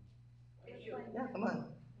 Yeah, come on.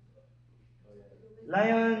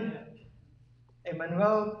 Lion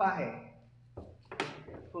Emmanuel Pahe,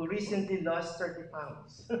 who recently lost 30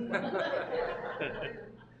 pounds.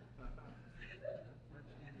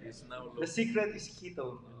 He's now The secret is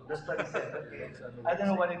keto. That's what he said. Okay. I don't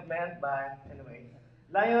know what it meant, but anyway.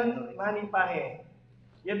 Lion Manny Pahe,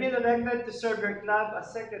 you've been elected to serve your club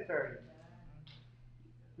as secretary.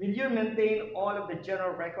 Will you maintain all of the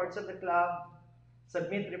general records of the club,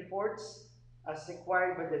 submit reports as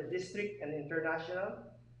required by the district and international,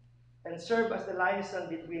 and serve as the liaison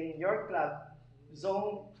between your club,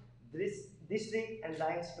 zone, district, and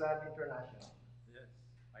Lions Club International? Yes.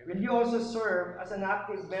 Will you also serve as an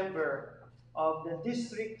active member of the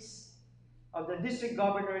district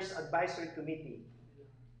governor's advisory committee,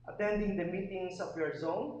 attending the meetings of your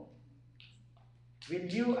zone? Will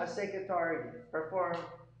you, as secretary, perform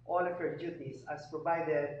all of your duties as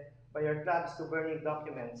provided by your club's governing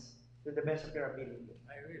documents to the best of your ability?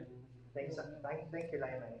 I will. Thank you,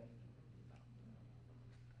 Lion.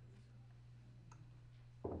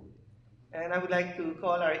 And I would like to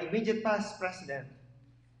call our immediate past president,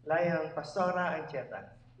 Lion Pastora Ancheta.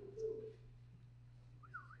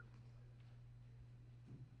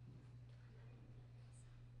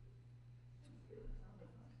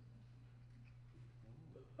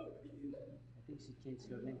 I think she changed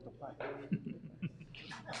your name to Pat. I put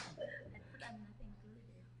I'm not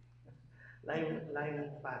included. Lion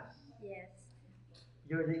Pass. Yes.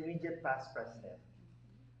 You're the immediate past president.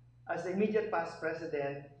 As the immediate past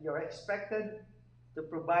president, you're expected to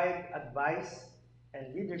provide advice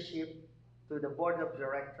and leadership to the board of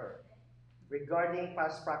directors regarding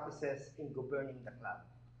past practices in governing the club.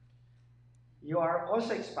 You are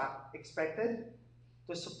also expected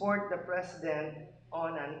to support the president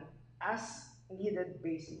on an as-needed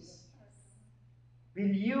basis. Will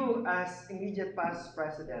you, as immediate past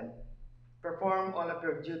president, perform all of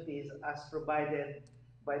your duties as provided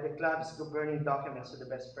by the club's governing documents to the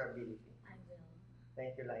best of your ability? I will.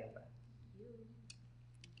 Thank you, Lion.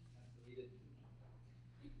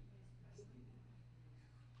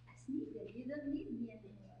 As needed. You don't need me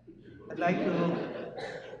anymore. I'd like to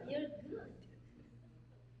You're good.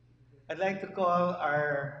 I'd like to call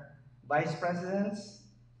our vice presidents,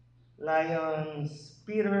 Lions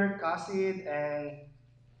Peter Casid and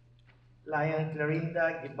Lion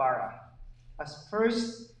Clarinda Guevara, as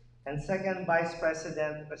first and second vice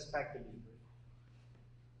president respectively.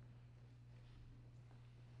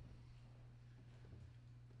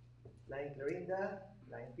 Lion Clarinda,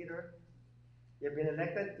 Lion Peter, you have been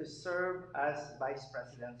elected to serve as vice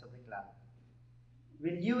presidents of the club.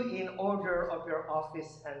 Will you, in order of your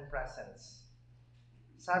office and presence,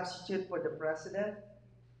 substitute for the president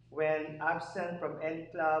when absent from any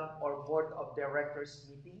club or board of directors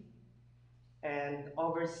meeting, and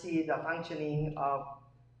oversee the functioning of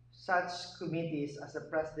such committees as the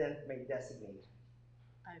president may designate?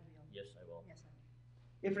 I will. Yes, I will. Yes,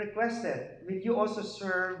 I If requested, will you also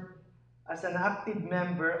serve as an active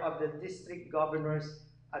member of the District Governor's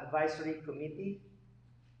Advisory Committee,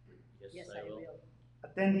 will. Yes, I will.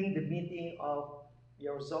 attending the meeting of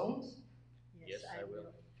your zones? Yes, I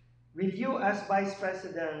will. Will you, as vice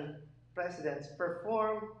presidents,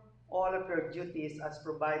 perform all of your duties as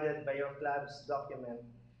provided by your club's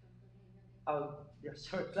your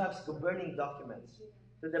club's governing documents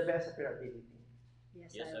to the best of your ability?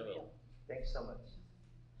 Yes, Yes, I will. Thanks so much.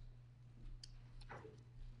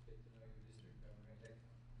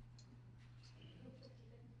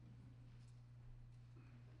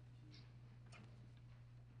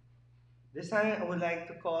 This time, I would like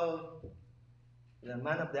to call the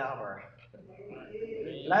man of the hour,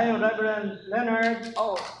 Lion Reverend Leonard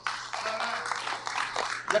O,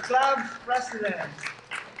 the club's president.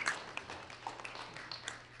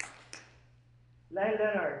 Lion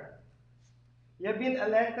Leonard, you have been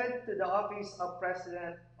elected to the office of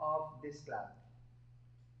president of this club.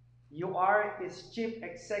 You are its chief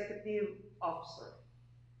executive officer.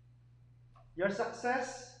 Your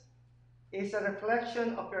success is a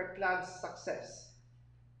reflection of your club's success.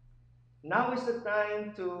 Now is the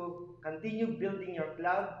time to continue building your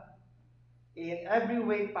club in every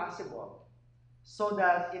way possible so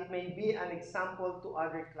that it may be an example to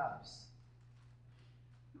other clubs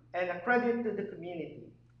and a credit to the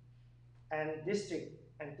community and district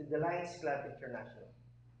and to the Lions Club International.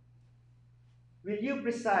 Will you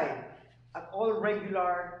preside at all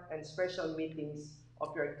regular and special meetings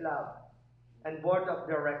of your club and board of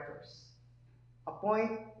directors?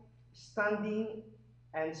 Appoint standing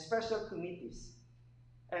and special committees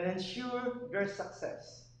and ensure their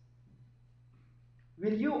success.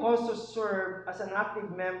 Will you also serve as an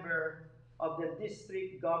active member of the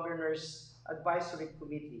District Governor's Advisory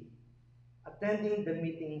Committee, attending the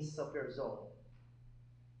meetings of your zone?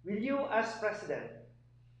 Will you, as president,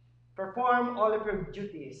 perform all of your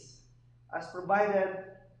duties as provided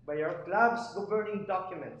by your club's governing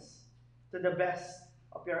documents to the best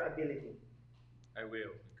of your ability? I will,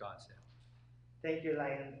 with God's help. Thank you,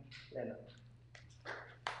 Lion Leonard.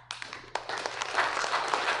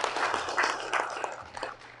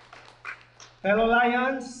 Fellow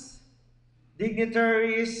Lions,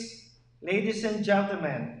 dignitaries, ladies and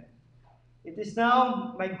gentlemen, it is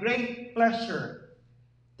now my great pleasure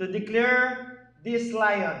to declare these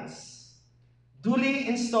Lions duly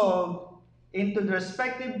installed into the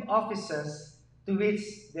respective offices to which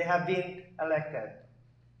they have been elected.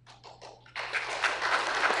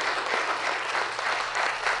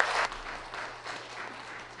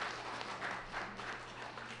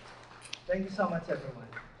 Thank you so much, everyone.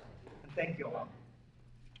 And thank you all.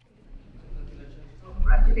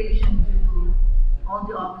 Congratulations to all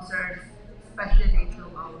the officers, especially to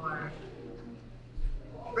our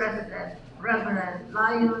President, Reverend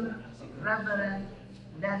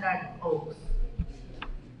Leonard Oaks.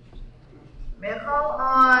 May I call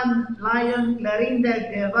on Lion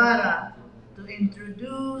Clarinda Guevara to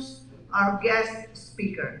introduce our guest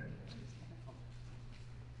speaker.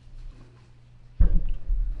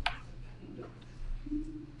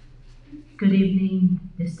 Good evening,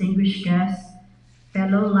 distinguished guests,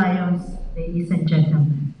 fellow Lions, ladies and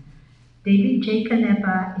gentlemen. David J.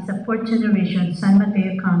 Canepa is a fourth-generation San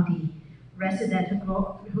Mateo County resident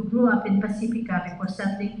who grew up in Pacifica before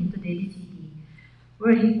settling into Daly City,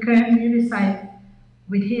 where he currently resides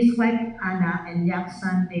with his wife Anna and young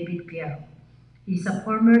son David Piero. He is a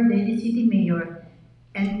former Daly City mayor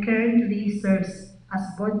and currently serves as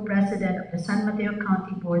board president of the San Mateo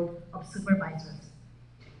County Board of Supervisors.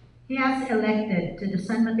 He was elected to the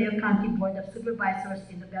San Mateo County Board of Supervisors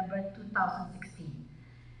in November 2016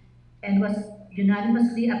 and was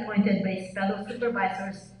unanimously appointed by his fellow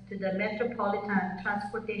supervisors to the Metropolitan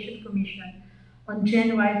Transportation Commission on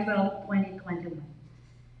January 12, 2021.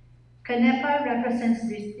 Canepa represents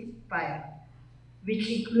District 5, which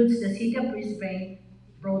includes the City of Brisbane,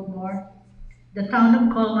 Broadmoor, the Town of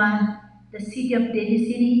Colma, the City of Daly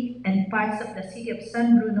City, and parts of the City of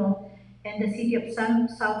San Bruno and the City of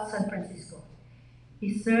South San Francisco.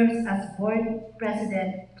 He serves as Board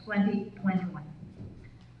President 2021.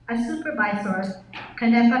 As Supervisor,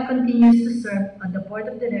 Canepa continues to serve on the Board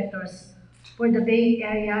of Directors for the Bay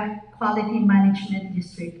Area Quality Management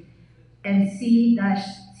District and C-CAG.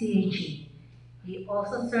 He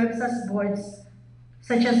also serves as boards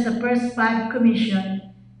such as the First 5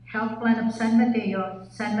 Commission, Health Plan of San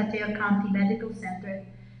Mateo County Medical Center,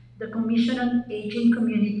 the Commission on Aging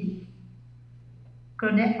Community,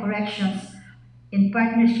 Corrections in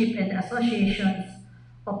Partnership and Associations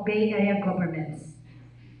of Bay Area Governments.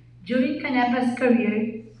 During Canepa's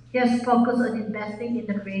career, he has focused on investing in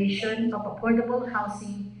the creation of affordable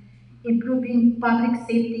housing, improving public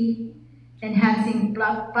safety, enhancing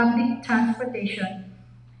public transportation,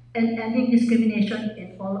 and ending discrimination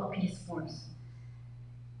in all of its forms.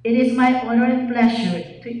 It is my honor and pleasure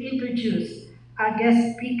to introduce our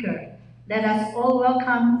guest speaker. Let us all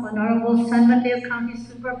welcome Honorable San Mateo County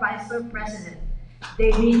Supervisor President,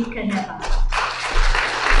 David Canepa.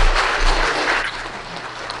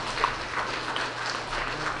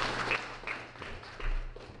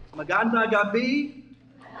 Maganda gabi,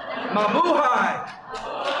 mabuhay.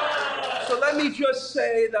 So let me just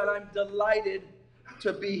say that I'm delighted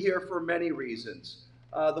to be here for many reasons.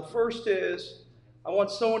 The first is I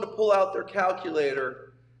want someone to pull out their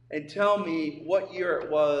calculator and tell me what year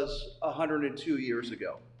it was 102 years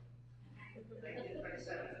ago.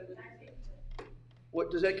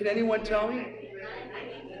 What does that? Can anyone tell me?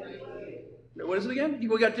 What is it again?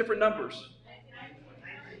 We got different numbers.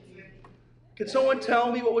 Can someone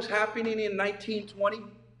tell me what was happening in 1920?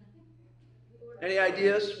 Any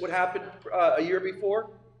ideas what happened a year before?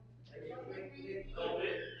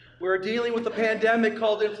 We were dealing with a pandemic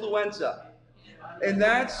called influenza. And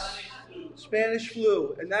that's Spanish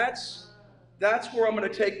flu. And that's where I'm going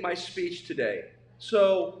to take my speech today.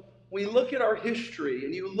 So we look at our history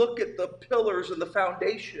and you look at the pillars and the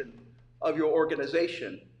foundation of your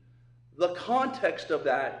organization. The context of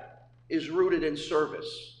that is rooted in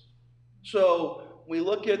service. So we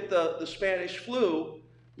look at the Spanish flu,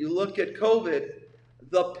 you look at COVID,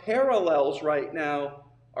 the parallels right now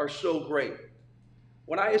are so great.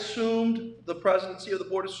 When I assumed the presidency of the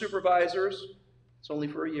Board of Supervisors, it's only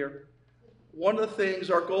for a year, one of the things,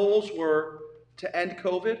 our goals were to end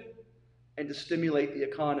COVID and to stimulate the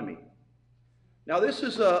economy. Now this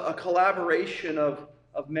is a collaboration of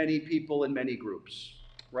many people and many groups,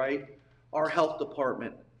 right? Our health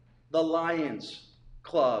department, the Lions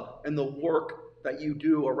Club, and the work that you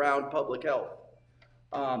do around public health.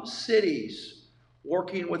 Cities,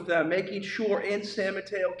 working with them, making sure in San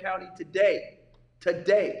Mateo County today,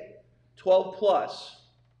 12 plus,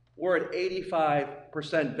 we're at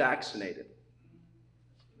 85% vaccinated.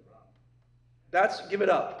 Give it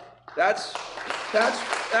up. And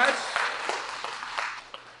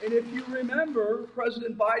if you remember,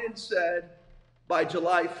 President Biden said by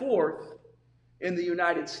July 4th in the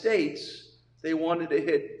United States, they wanted to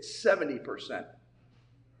hit 70%.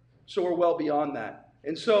 So we're well beyond that.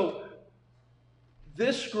 And so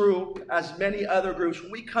this group, as many other groups,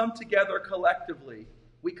 we come together collectively.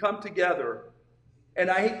 We come together.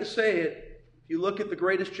 And I hate to say it, if you look at the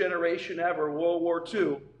greatest generation ever, World War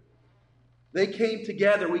II, they came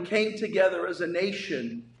together. We came together as a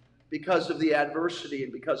nation because of the adversity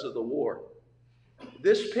and because of the war.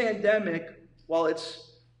 This pandemic, while it's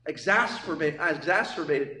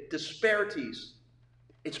exacerbated disparities,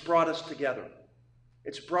 it's brought us together.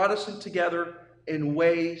 It's brought us together in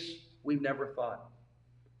ways we've never thought.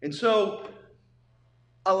 And so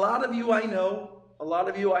A lot of you I know, a lot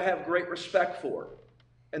of you I have great respect for.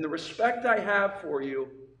 And the respect I have for you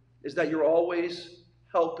is that you're always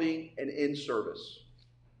helping and in service.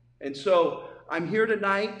 And so I'm here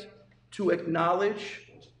tonight to acknowledge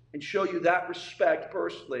and show you that respect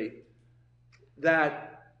personally,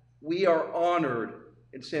 that we are honored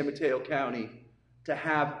in San Mateo County to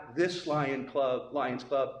have this Lions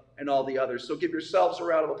Club, and all the others. So give yourselves a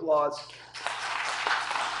round of applause.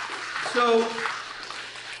 So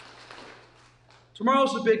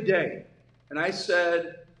tomorrow's a big day, and I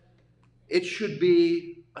said it should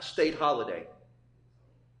be a state holiday.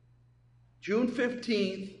 June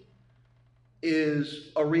 15th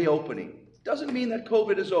is a reopening. Doesn't mean that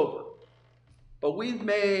COVID is over, but we've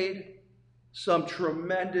made some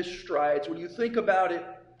tremendous strides. When you think about it,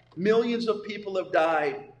 millions of people have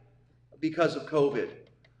died because of COVID.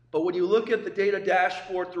 But when you look at the data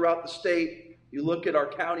dashboard throughout the state, you look at our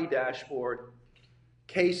county dashboard,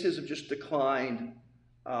 cases have just declined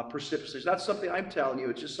precipitously. It's not something I'm telling you,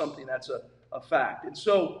 it's just something that's a fact. And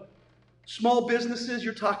so small businesses,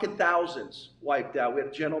 you're talking thousands wiped out. We have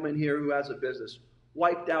a gentleman here who has a business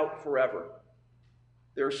wiped out forever.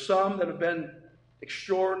 There are some that have been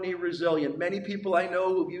extraordinarily resilient. Many people I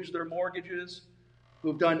know who've used their mortgages,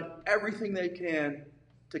 who've done everything they can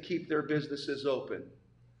to keep their businesses open.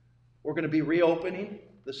 We're going to be reopening.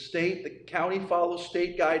 The county follows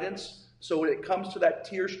state guidance. So when it comes to that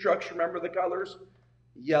tier structure, remember the colors?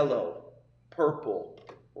 Yellow, purple,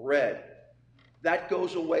 red. That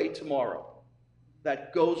goes away tomorrow.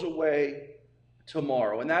 That goes away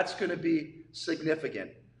tomorrow. And that's going to be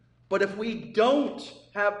significant. But if we don't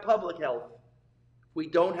have public health,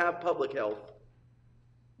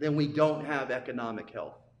 then we don't have economic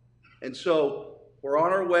health. And so we're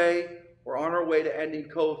on our way. We're on our way to ending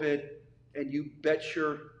COVID. And you bet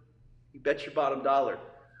your bottom dollar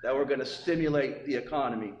that we're going to stimulate the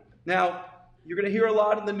economy. Now, you're going to hear a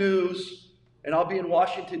lot in the news, and I'll be in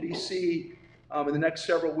Washington, D.C. In the next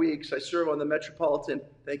several weeks. I serve on the Metropolitan,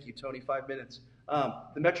 thank you, Tony, 5 minutes,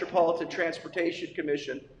 the Metropolitan Transportation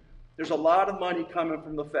Commission. There's a lot of money coming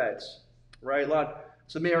from the feds, right?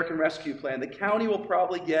 It's American Rescue Plan. The county will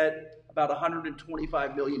probably get about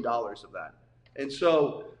 $125 million of that. And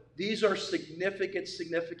so these are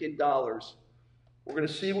significant dollars. We're going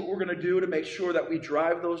to see what we're going to do to make sure that we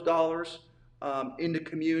drive those dollars into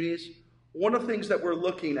communities. One of the things that we're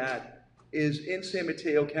looking at is in San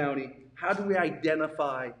Mateo County, how do we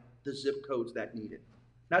identify the zip codes that need it?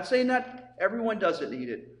 Not saying that everyone doesn't need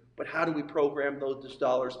it, but how do we program those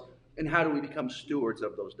dollars, and how do we become stewards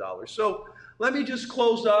of those dollars? So let me just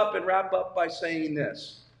close up and wrap up by saying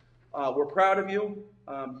this. We're proud of you.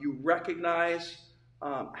 You recognize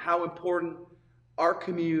how important our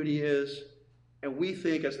community is, and we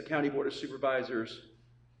think as the County Board of Supervisors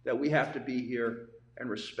that we have to be here and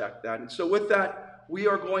respect that. And so with that, we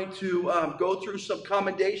are going to go through some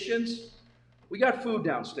commendations. We got food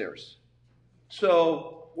downstairs.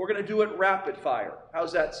 So we're going to do it rapid fire.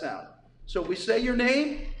 How's that sound? So if we say your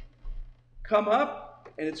name, come up,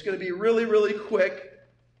 and it's going to be really quick.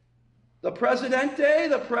 The President,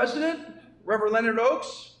 Reverend Leonard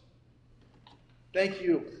Oakes. Thank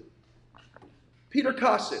you. Peter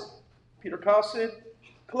Cosset.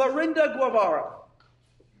 Clarinda Guevara.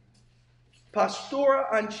 Pastora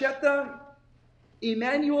Ancheta.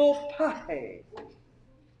 Emmanuel Paje.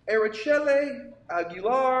 Araceli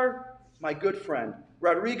Aguilar, my good friend.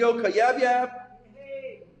 Rodrigo Cayabyab.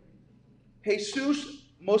 Jesus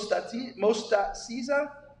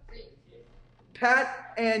Mostaciza.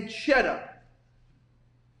 Pat Ancheta.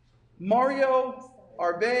 Mario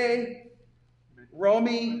Arbe.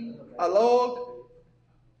 Romy Alog.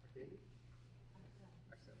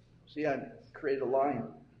 See, I created a line.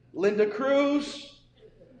 Linda Cruz.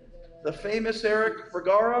 The famous Eric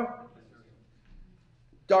Vergara.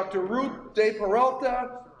 Dr. Ruth De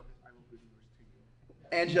Peralta,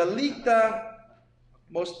 Angelita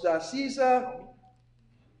Mostaciza,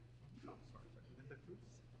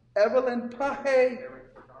 Evelyn Paje,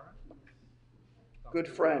 good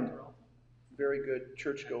friend, very good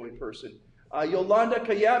church-going person. Yolanda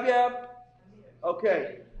Cayabyab,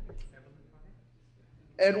 okay.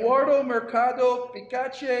 Eduardo Mercado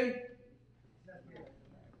Picache.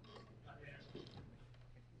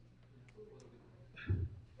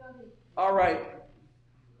 All right.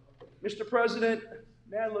 Mr. President,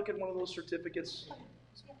 may I look at one of those certificates?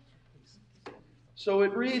 So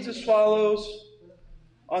it reads as follows.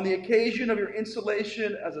 On the occasion of your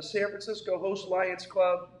installation as a San Francisco Host Lions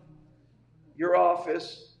Club, your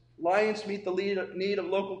office, Lions meet the need of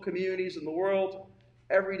local communities in the world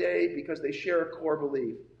every day because they share a core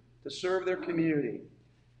belief to serve their community.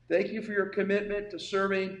 Thank you for your commitment to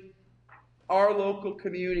serving our local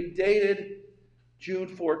community, dated June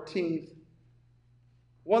 14th.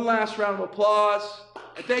 One last round of applause.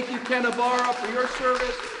 And thank you, Ken Navarro, for your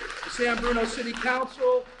service to San Bruno City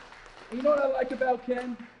Council. And you know what I like about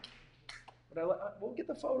Ken? We'll get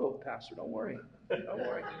the photo, Pastor. Don't worry. Don't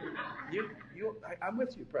worry. I'm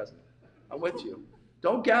with you, President. I'm with you.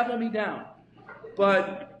 Don't gavel me down.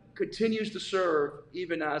 But continues to serve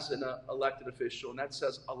even as an elected official, and that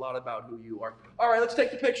says a lot about who you are. All right, let's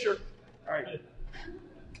take the picture. All right.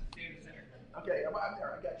 Okay, I'm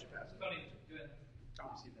there. I got you, Pastor. Tony, do it.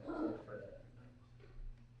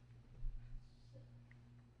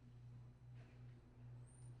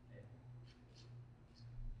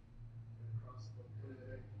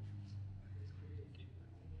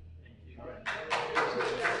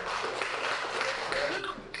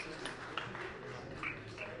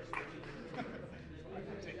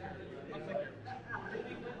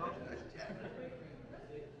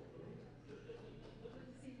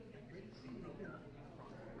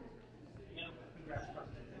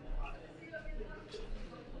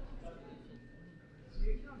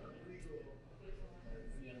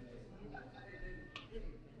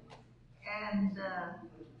 And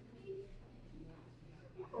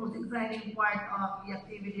most exciting part of the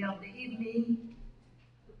activity of the evening,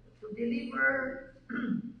 to deliver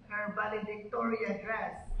her valedictory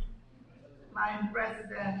address, Lion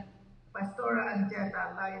President Pastora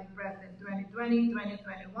Angeta, Lion President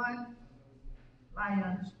 2020-2021,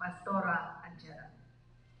 Lion Pastora Angeta.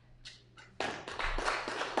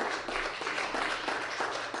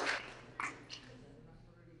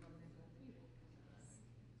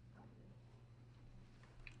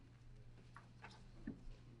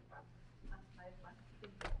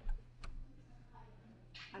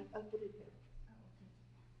 I'll put it there.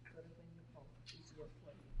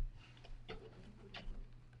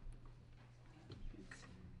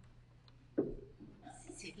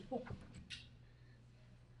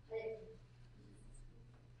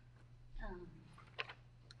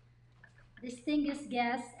 Distinguished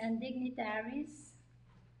guests and dignitaries,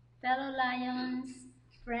 fellow Lions,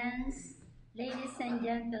 friends, ladies and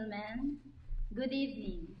gentlemen, good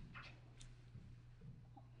evening.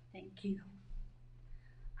 Thank you.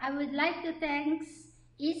 I would like to thank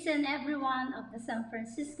each and every one of the San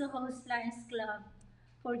Francisco Host Lions Club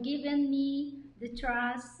for giving me the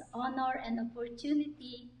trust, honor, and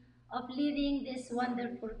opportunity of leading this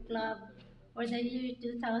wonderful club for the year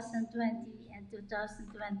 2020 and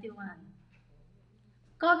 2021.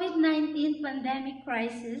 COVID-19 pandemic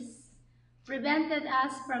crisis prevented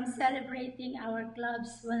us from celebrating our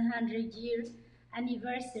club's 100-year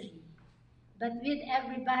anniversary. But with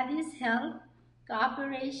everybody's help,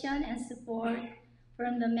 cooperation, and support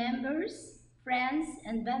from the members, friends,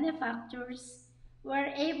 and benefactors, we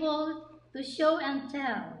were able to show and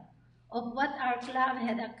tell of what our club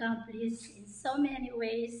had accomplished in so many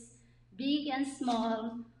ways, big and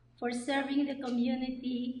small, for serving the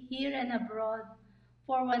community here and abroad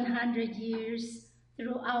for 100 years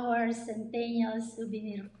through our Centennial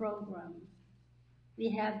Souvenir Program. We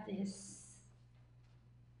have this.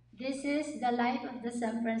 This is the life of the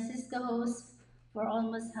San Francisco Host for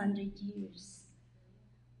almost 100 years.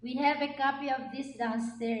 We have a copy of this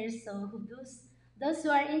downstairs, so those who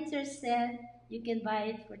are interested, you can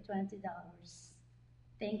buy it for $20.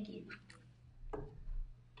 Thank you.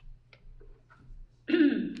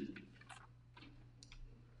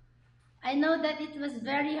 I know that it was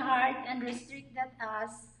very hard and restricted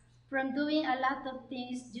us from doing a lot of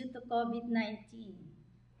things due to COVID-19.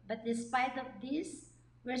 But despite of this,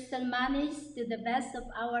 we still managed to the best of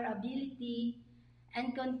our ability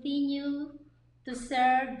and continue to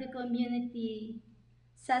serve the community,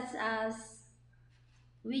 such as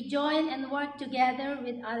we join and work together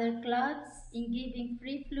with other clubs in giving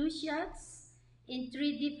free flu shots in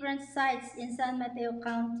 3 different sites in San Mateo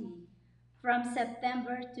County from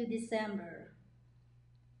September to December.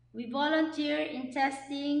 We volunteer in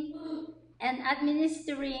testing and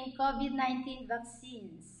administering COVID-19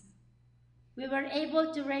 vaccines. We were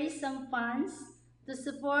able to raise some funds to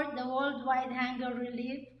support the Worldwide Hunger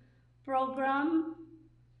Relief Program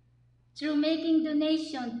through making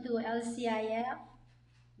donations to LCIF,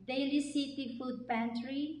 Daily City Food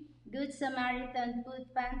Pantry, Good Samaritan Food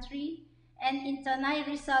Pantry, and in Tanay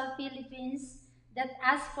Rizal, Philippines, that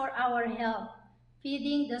asked for our help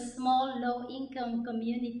feeding the small low-income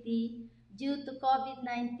community due to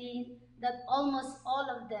COVID-19 that almost all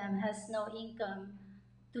of them has no income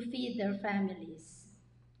to feed their families.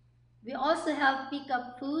 We also help pick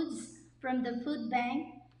up foods from the food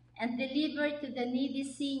bank and deliver to the needy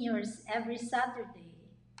seniors every Saturday.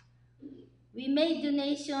 We made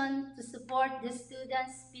donation to support the Student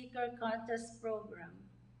Speaker Contest program.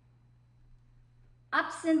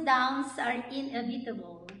 Ups and downs are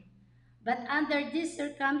inevitable, but under these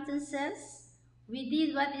circumstances, we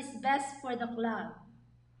did what is best for the club.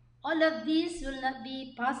 All of this will not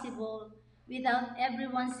be possible without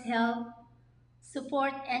everyone's help,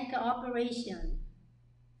 support, and cooperation.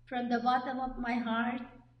 From the bottom of my heart,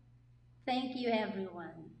 thank you,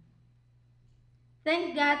 everyone.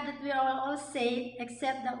 Thank God that we are all safe,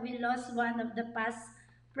 except that we lost one of the past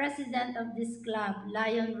president of this club,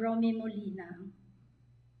 Lion Romy Molina.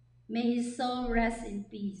 May his soul rest in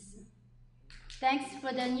peace. Thanks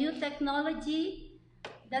for the new technology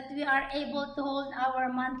that we are able to hold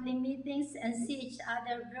our monthly meetings and see each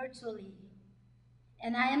other virtually.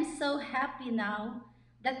 And I am so happy now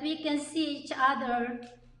that we can see each other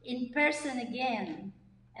in person again,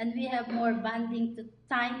 and we have more bonding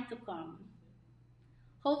time to come.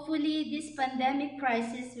 Hopefully, this pandemic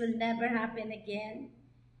crisis will never happen again,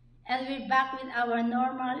 and we're back with our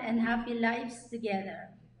normal and happy lives together.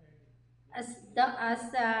 As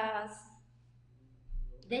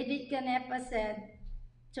David Canepa said,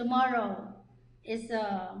 tomorrow is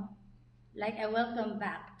like a welcome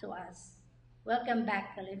back to us. Welcome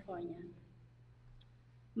back, California.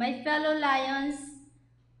 My fellow Lions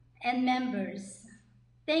and members,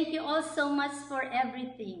 thank you all so much for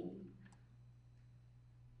everything.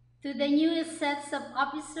 To the new sets of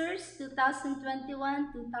officers,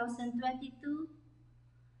 2021-2022,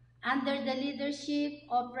 under the leadership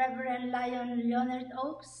of Reverend Lion Leonard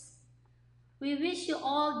Oaks, we wish you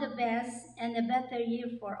all the best and a better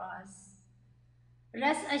year for us.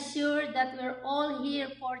 Rest assured that we're all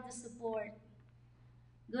here for the support.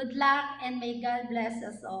 Good luck and may God bless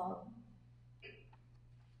us all.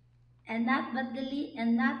 And last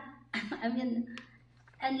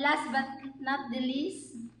but not the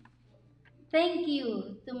least, thank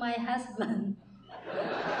you to my husband.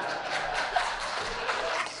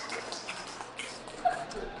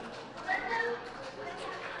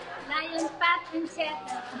 Lion Pat and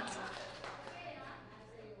Cheta.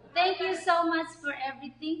 Thank you so much for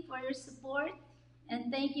everything, for your support,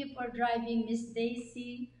 and thank you for driving Miss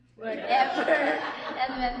Daisy wherever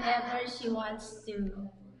and whenever she wants to.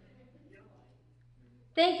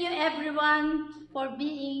 Thank you everyone for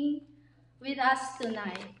being with us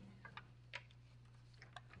tonight.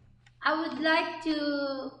 I would like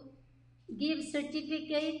to give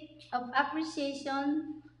certificate of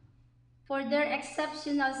appreciation for their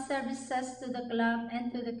exceptional services to the club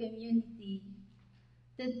and to the community.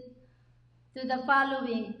 To the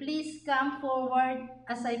following, please come forward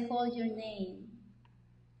as I call your name.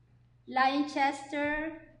 Lion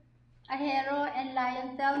Chester Ahero and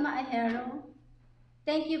Lion Thelma Ahero,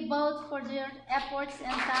 thank you both for your efforts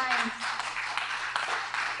and time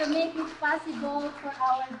to make it possible for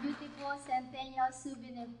our beautiful Centennial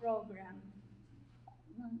Souvenir Program.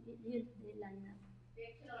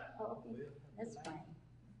 Oh, okay, that's fine.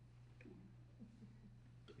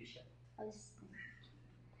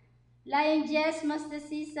 Lion Jess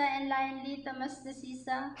Mastasisa and Lion Lita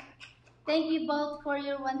Mastasisa, thank you both for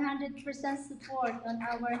your 100% support on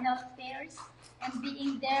our health fairs and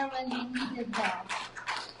being there when we needed help.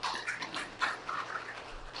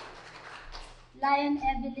 Lion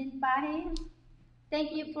Evelyn Pahe,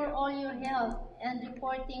 thank you for all your help and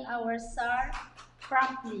reporting our SAR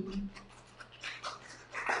promptly.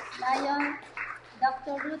 Lion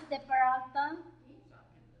Dr. Ruth De Peralta,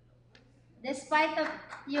 despite of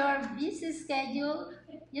your busy schedule,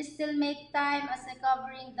 you still make time as a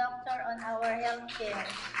covering doctor on our health care.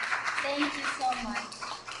 Thank you so much.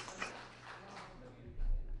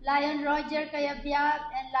 Lion Roger Kayabyab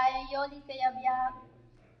and Lion Yoli Kayabyab,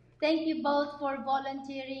 thank you both for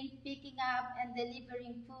volunteering, picking up, and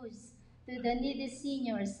delivering foods to the needy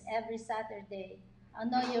seniors every Saturday. I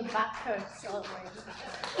know your back hurts already.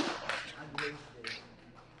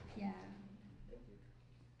 Yeah.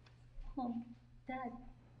 Oh, Dad.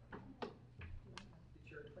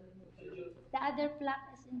 The other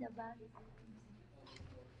plaque is in the back.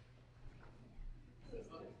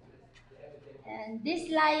 And this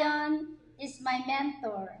lion is my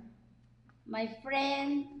mentor, my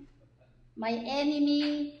friend, my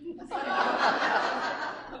enemy.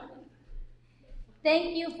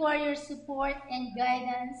 Thank you for your support and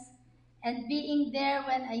guidance and being there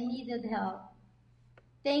when I needed help.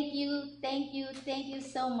 Thank you, thank you, thank you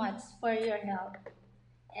so much for your help.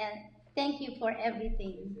 And thank you for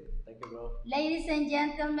everything. Thank you, bro. Ladies and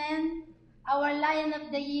gentlemen, our Lion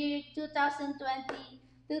of the Year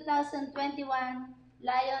 2020-2021,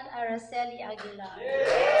 Lion Araceli Aguilar.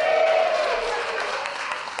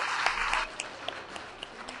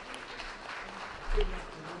 I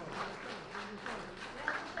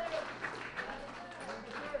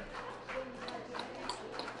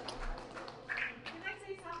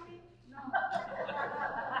say something? No.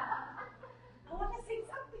 I want to say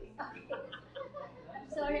something.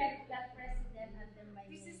 Sorry, I got president under my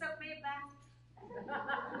This name. is a payback.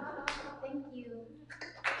 Thank you.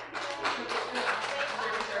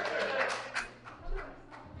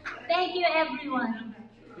 Thank you, everyone.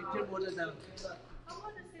 Picture muna daw. I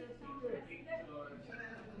want to say something.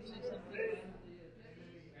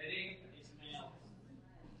 Ready? Ismail.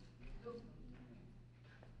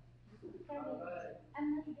 I'm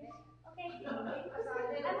not there. Okay. I'm not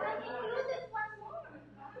included one more.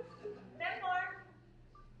 Ten more.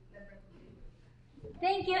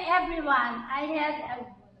 Thank you, everyone. I had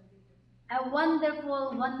a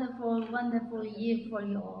wonderful, wonderful, wonderful year for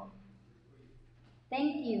you all.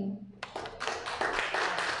 Thank you.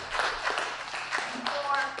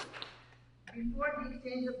 Before the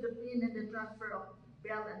exchange of the pin and the transfer of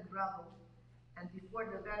Bell and Bravo, and before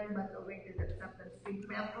the very much awaited acceptance, we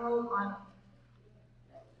all want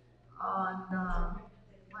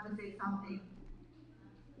to say something.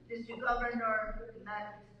 District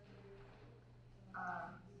Governor-elect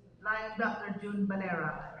Lion Dr. June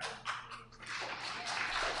Valera.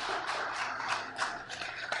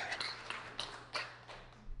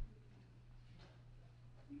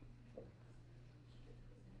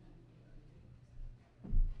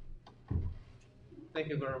 Thank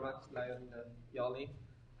you very much, Lion Yoli.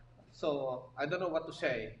 So I don't know what to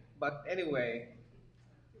say, but anyway,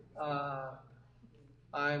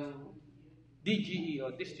 I'm DGE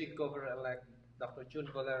or District Governor-elect Dr. June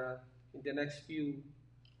Valera. In the next few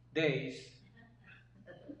days,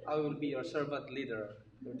 I will be your servant leader,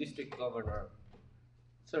 your district governor,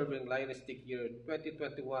 serving Lionistic year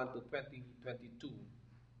 2021 to 2022.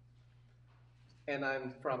 And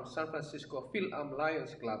I'm from San Francisco Phil-Am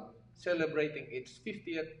Lions Club, celebrating its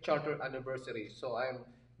 50th charter anniversary. So I'm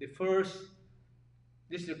the first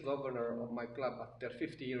district governor of my club after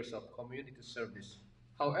 50 years of community service.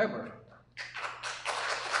 However,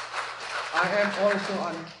 I am also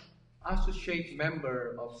an associate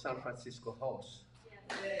member of San Francisco House.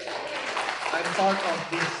 I'm part of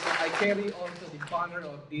this, I carry also the banner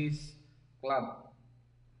of this club.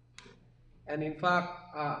 And in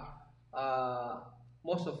fact,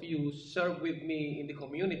 most of you serve with me in the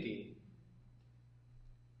community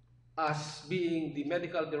as being the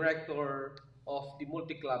medical director of the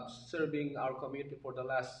multi-clubs serving our community for the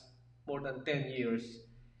last more than 10 years.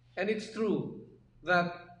 And it's true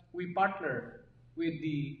that we partner with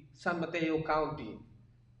the San Mateo County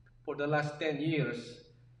for the last 10 years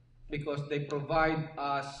because they provide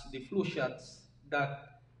us the flu shots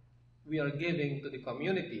that we are giving to the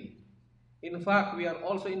community. In fact, we are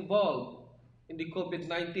also involved in the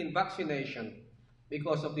COVID-19 vaccination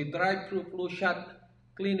because of the drive-through flu shot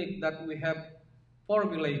clinic that we have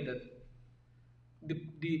formulated.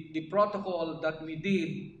 The protocol that we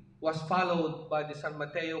did was followed by the San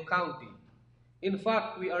Mateo County. In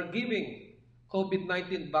fact, we are giving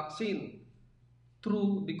COVID-19 vaccine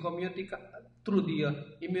through the community, through the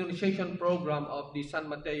immunization program of the San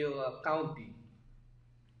Mateo County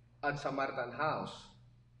at Samaritan House.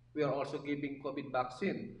 We are also giving COVID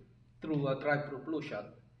vaccine through a drive-through flu shot.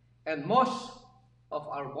 And most of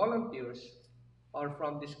our volunteers are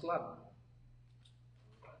from this club.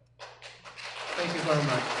 Thank you very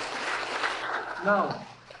much. Now,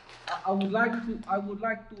 I would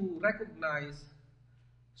like to recognize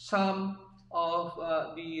some of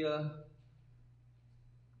the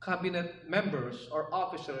cabinet members or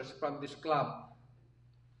officers from this club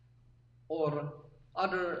or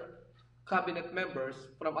other cabinet members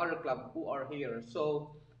from other club who are here.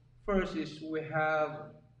 So first is we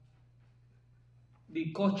have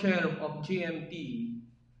the co-chair of GMT,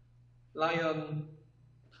 Lion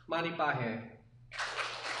Manipahe,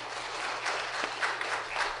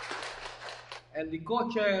 and the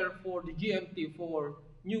co-chair for the GMT for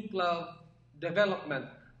New Club Development,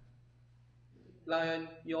 Lion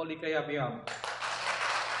Yoli Kayabyab,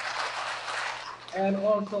 and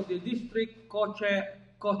also the district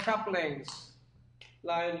co-chaplains,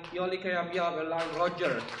 Lion Yoli Kayabyab and Lion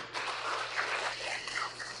Roger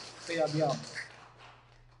Kayabyab.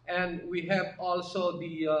 And we have also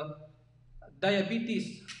the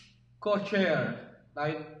diabetes co-chair,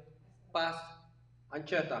 Lion Paz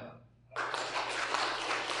Ancheta.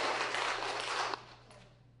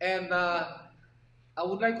 And I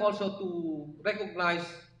would like also to recognize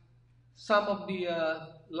some of the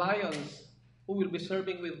lions who will be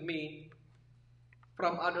serving with me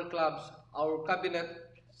from other clubs. Our cabinet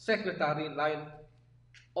secretary, Lion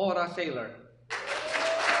Ora Sailor.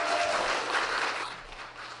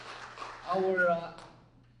 our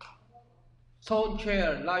zone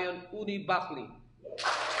chair, Lion Uni Buckley,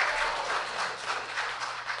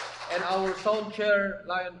 and our zone chair,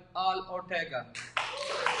 Lion Al Ortega,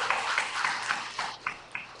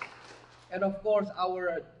 and of course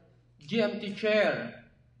our GMT chair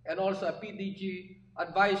and also a PDG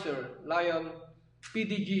advisor, Lion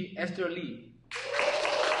PDG Esther Lee,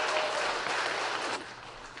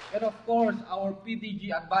 and of course our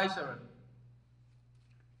PDG advisor,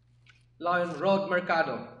 Lion Rod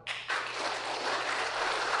Mercado.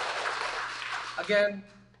 Again,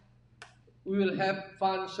 we will have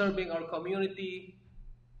fun serving our community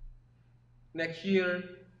next year,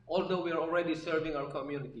 although we are already serving our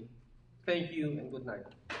community. Thank you and good night.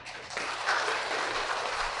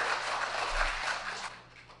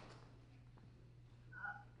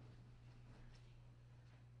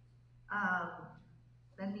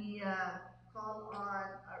 Let me call on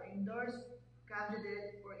our endorsed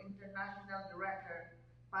candidate for international director,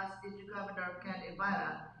 past District Governor Ken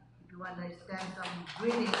Ibarra. If you want to extend some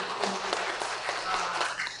greetings to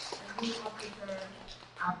the new officer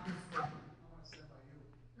of this club.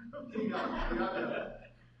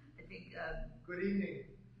 I think. Good evening.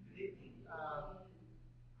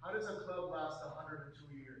 How does a club last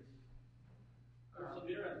 102 years?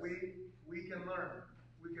 We can learn.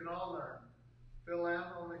 We can all learn. Phil Lam,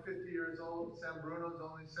 only 50 years old. Sam Bruno's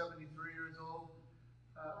only 73 years old.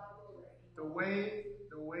 The way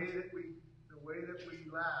that we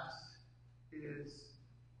last is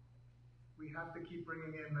we have to keep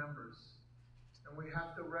bringing in members, and we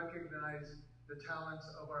have to recognize the talents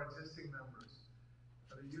of our existing members.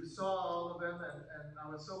 You saw all of them, and I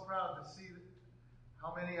was so proud to see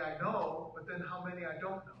how many I know, but then how many I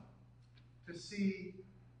don't know. To see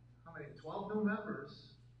how many, 12 new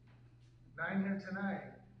members, 9 here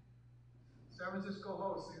tonight. San Francisco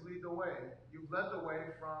hosts, you lead the way. You've led the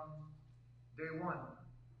way from day one,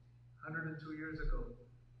 102 years ago.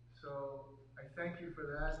 So I thank you for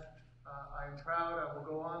that. I'm proud. I will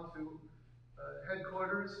go on to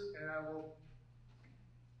headquarters, and I will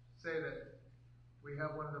say that we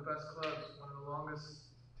have one of the best clubs, one of the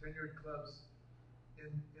longest tenured clubs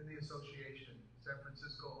in the association, San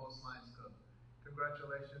Francisco Host Lions Club.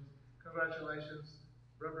 Congratulations. Congratulations,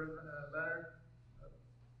 Reverend Leonard.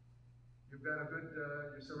 You've got a good,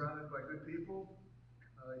 you're surrounded by good people.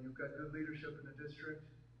 You've got good leadership in the district,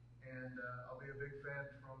 and I'll be a big fan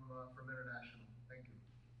from International. Thank you.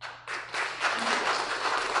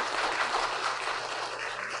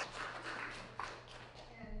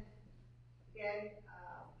 And again,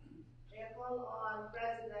 may I call on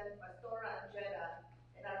President Pastora Angela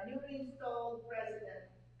and our newly installed President,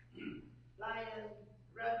 Lion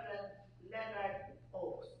Reverend Leonard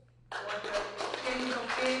Oaks, for the exchange of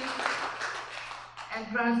gifts and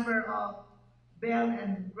transfer of bail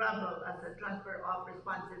and rubble as a transfer of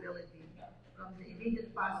responsibility from the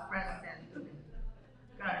immediate past president to the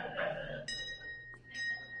current president.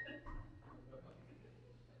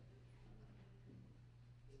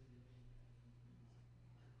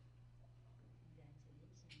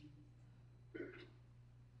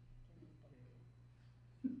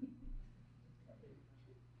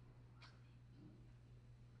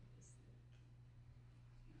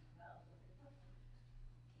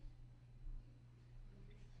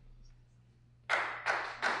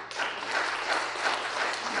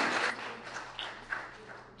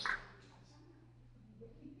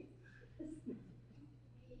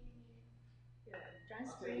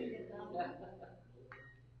 Transferring the government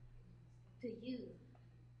to you.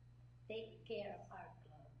 Take care of our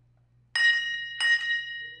club.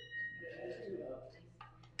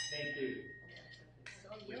 Thank you. So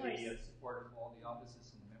With yours. the support of all the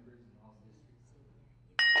offices and members in all the districts.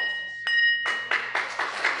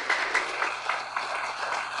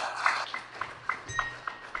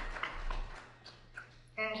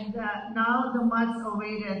 And now the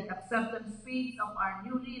much-awaited acceptance speech of our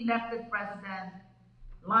newly elected president,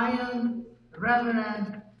 Lion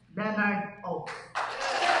Reverend Leonard Oaks.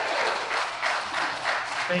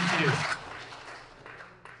 Thank you.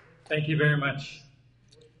 Thank you very much.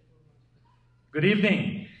 Good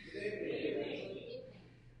evening.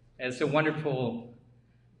 It's a wonderful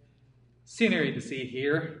scenery to see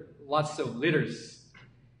here. Lots of leaders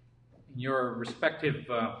in your respective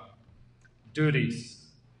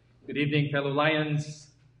duties. Good evening, fellow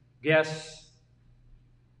Lions, guests,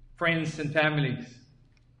 friends, and families.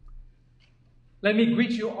 Let me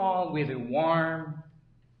greet you all with a warm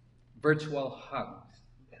virtual hug.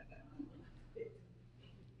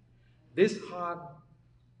 This hug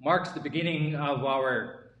marks the beginning of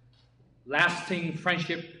our lasting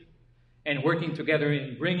friendship and working together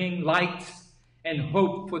in bringing light and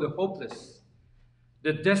hope for the hopeless,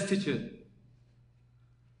 the destitute,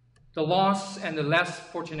 the lost, and the less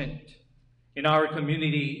fortunate in our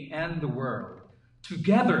community and the world.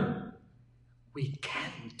 Together, we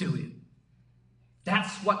can do it.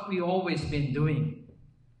 That's what we've always been doing.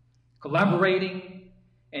 Collaborating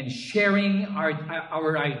and sharing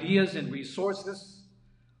our ideas and resources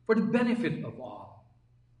for the benefit of all.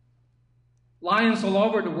 Lions all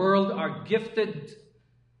over the world are gifted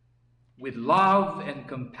with love and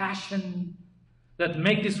compassion that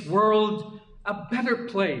make this world a better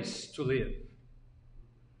place to live.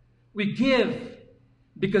 We give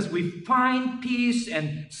because we find peace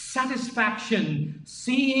and satisfaction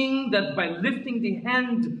seeing that by lifting the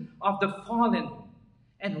hand of the fallen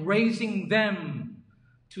and raising them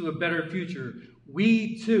to a better future,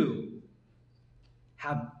 we too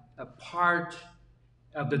have a part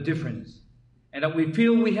of the difference, and that we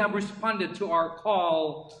feel we have responded to our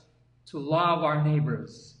call to love our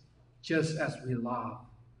neighbors just as we love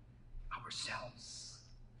ourselves.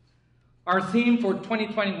 Our theme for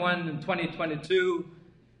 2021 and 2022,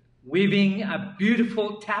 weaving a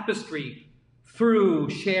beautiful tapestry through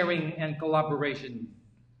sharing and collaboration.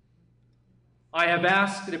 I have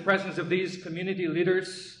asked the presence of these community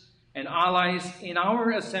leaders and allies in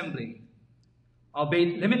our assembly,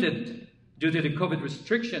 albeit limited due to the COVID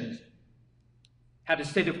restrictions. Had the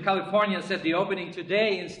state of California set the opening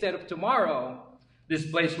today instead of tomorrow, this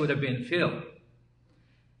place would have been filled.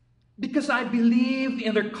 Because I believe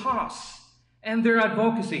in their cause and their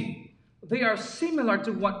advocacy. They are similar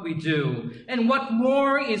to what we do, and what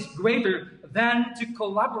more is greater than to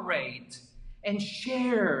collaborate and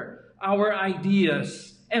share our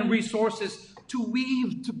ideas and resources to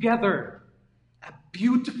weave together a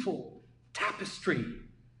beautiful tapestry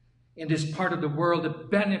in this part of the world that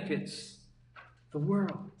benefits the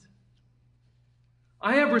world.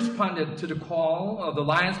 I have responded to the call of the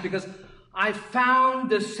Lions because I found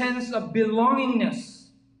the sense of belongingness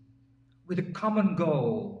with a common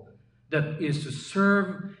goal that is to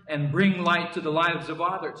serve and bring light to the lives of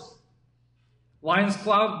others. Lions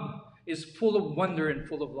Club is full of wonder and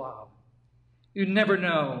full of love. You never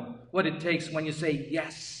know what it takes when you say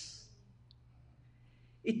yes.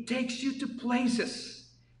 It takes you to places.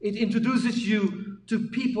 It introduces you to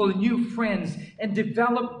people, new friends, and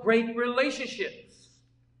develop great relationships.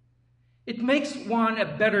 It makes one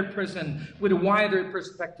a better person with a wider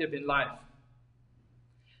perspective in life.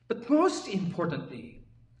 But most importantly,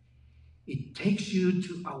 it takes you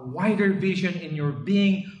to a wider vision in your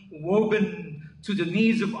being, woven to the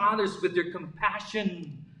needs of others with their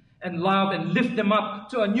compassion and love, and lift them up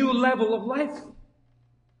to a new level of life.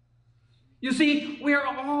 You see, we are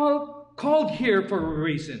all called here for a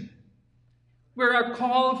reason. We are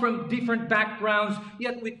called from different backgrounds,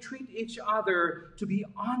 yet we treat each other to be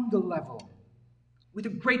on the level with a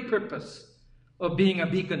great purpose of being a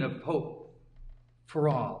beacon of hope for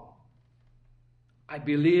all. I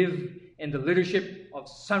believe in the leadership of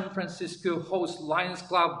San Francisco Host Lions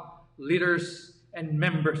Club leaders and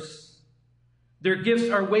members. Their gifts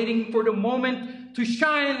are waiting for the moment to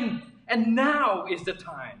shine, and now is the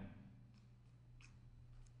time.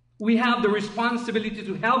 We have the responsibility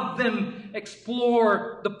to help them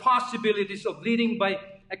explore the possibilities of leading by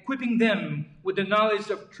equipping them with the knowledge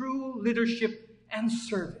of true leadership and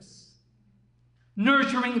service,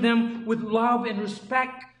 nurturing them with love and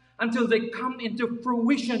respect until they come into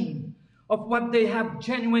fruition of what they have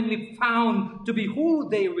genuinely found to be who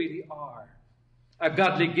they really are, a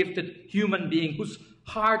godly gifted human being whose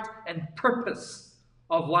heart and purpose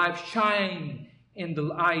of life shine in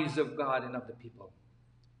the eyes of God and of the people.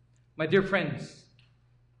 My dear friends,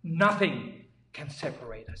 nothing can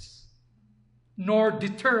separate us, nor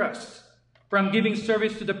deter us from giving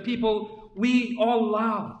service to the people we all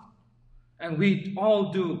love, and we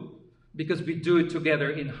all do because we do it together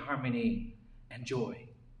in harmony and joy.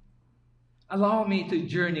 Allow me to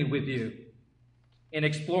journey with you in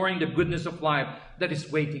exploring the goodness of life that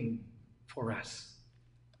is waiting for us.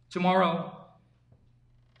 Tomorrow,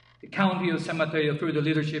 the County of San Mateo, through the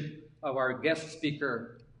leadership of our guest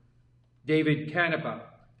speaker, David Canepa,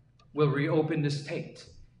 will reopen the state.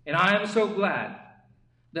 And I am so glad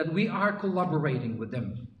that we are collaborating with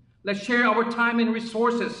them. Let's share our time and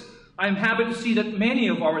resources. I'm happy to see that many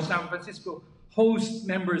of our San Francisco host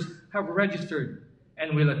members have registered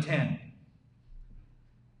and will attend.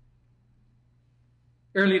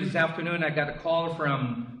 Early this afternoon, I got a call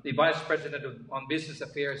from the Vice President on Business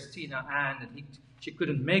Affairs, Tina Ann, that she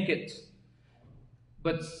couldn't make it.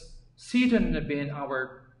 But Seaton had been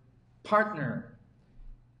our partner.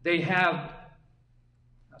 They have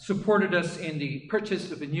supported us in the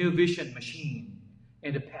purchase of a new vision machine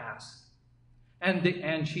in the past.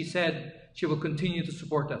 And she said she will continue to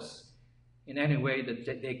support us in any way that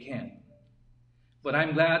they can. But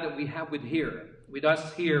I'm glad that we have with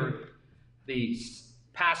us here the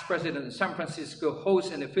past president of San Francisco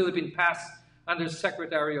host and the Philippine past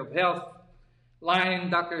Undersecretary of Health, Lion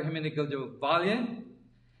Dr. Hermenegildo Valle.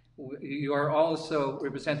 You are also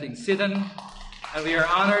representing SIDAN, and we are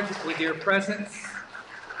honored with your presence,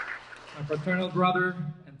 my fraternal brother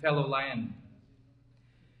and fellow Lion.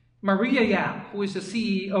 Maria Yap, who is the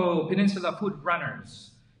CEO of Peninsula Food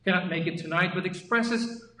Runners, cannot make it tonight, but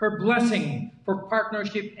expresses her blessing for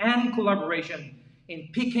partnership and collaboration in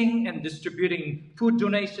picking and distributing food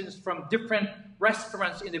donations from different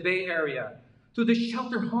restaurants in the Bay Area to the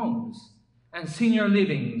shelter homes and senior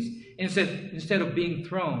livings instead of being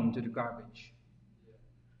thrown to the garbage.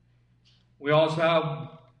 We also have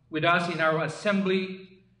with us in our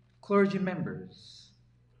assembly clergy members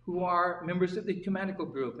who are members of the ecumenical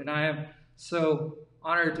group, and I am so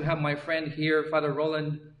honored to have my friend here, Father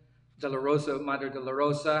Roland De La Rosa, Mother De La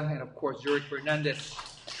Rosa, and of course, George Fernandez,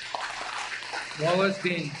 who always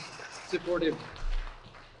been supportive.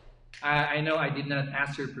 I know I did not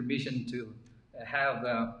ask your permission to have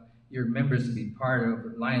your members to be part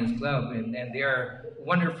of Lions Club, and they are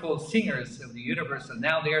wonderful singers of the Universal.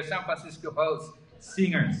 Now they are San Francisco host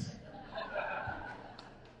singers.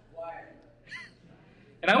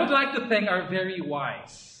 And I would like to thank our very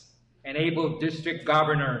wise and able District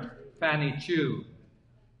Governor, Fanny Chu,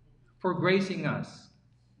 for gracing us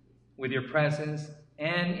with your presence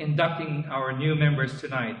and inducting our new members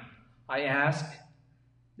tonight. I ask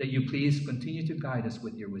that you please continue to guide us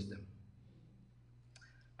with your wisdom.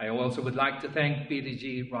 I also would like to thank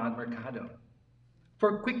PDG Ron Mercado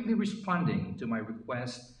for quickly responding to my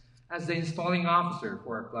request as the installing officer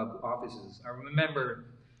for our club offices. I remember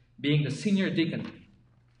being the senior deacon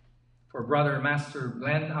for Brother Master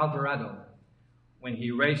Glenn Alvarado when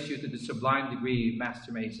he raised you to the sublime degree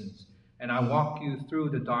Master Masons, and I walk you through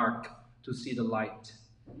the dark to see the light,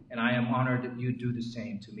 and I am honored that you do the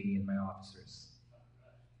same to me and my officers.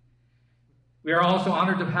 We are also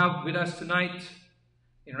honored to have with us tonight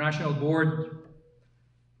International Board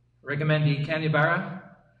recommendee Kenny Barra,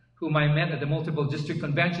 whom I met at the Multiple District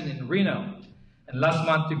Convention in Reno, and last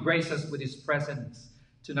month to grace us with his presence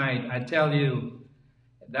tonight. I tell you,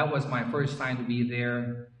 that was my first time to be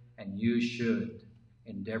there, and you should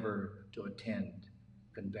endeavor to attend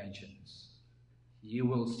conventions. You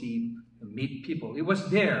will meet people. It was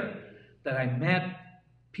there that I met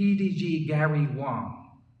PDG Gary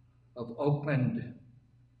Wong of Oakland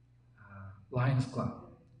Lions Club,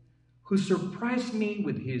 who surprised me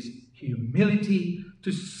with his humility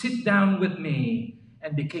to sit down with me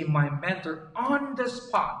and became my mentor on the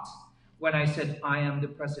spot when I said, I am the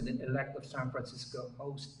president-elect of San Francisco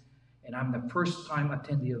host, and I'm the first-time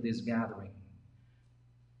attendee of this gathering.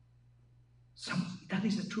 That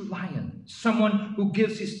is a true lion. Someone who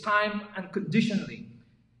gives his time unconditionally.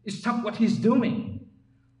 Stop what he's doing.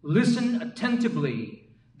 Listen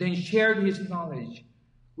attentively, then share his knowledge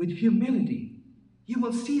with humility. You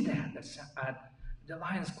will see that at the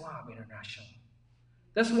Lions Club International.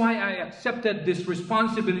 That's why I accepted this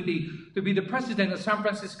responsibility to be the president of San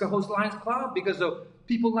Francisco Host Lions Club, because of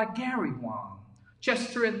people like Gary Wong,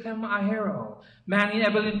 Chester and Thelma Ahero, Manny and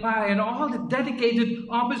Evelyn Pai, and all the dedicated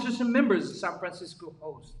officers and members of San Francisco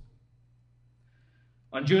Host.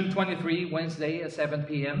 On June 23, Wednesday at 7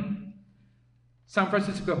 p.m., San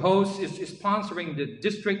Francisco Host is sponsoring the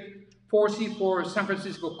District 4C4 San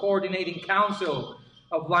Francisco Coordinating Council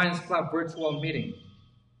of Lions Club virtual meeting.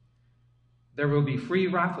 There will be free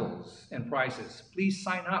raffles and prizes. Please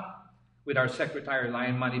sign up with our Secretary,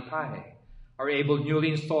 Lion Manny Pai. Our able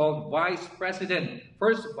newly installed First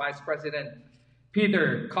Vice President,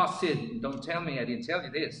 Peter Cossid, don't tell me I didn't tell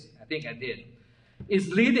you this, I think I did, is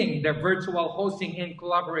leading the virtual hosting in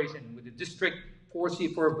collaboration with the District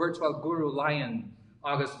 4C4 Virtual Guru Lion,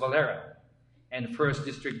 August Valera, and First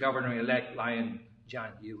District Governor-elect Lion John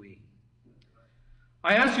Huey.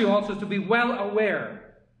 I ask you also to be well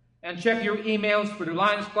aware and check your emails for the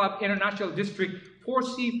Lions Club International District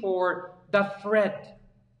 4C4, The Thread,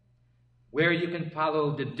 where you can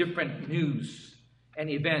follow the different news and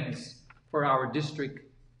events for our district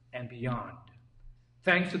and beyond.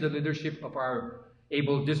 Thanks to the leadership of our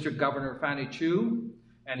able District Governor Fanny Chu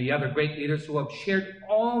and the other great leaders who have shared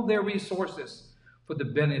all their resources for the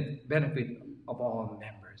benefit of all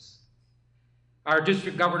members. Our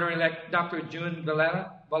District Governor-elect, Dr. June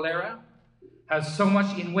Valera, has so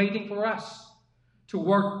much in waiting for us to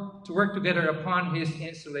work together upon his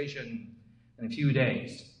installation in a few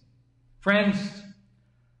days. Friends,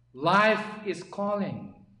 life is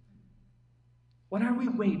calling. What are we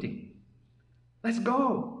waiting? Let's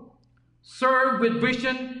go. Serve with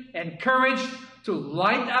vision and courage to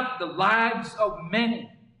light up the lives of many.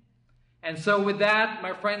 And so with that,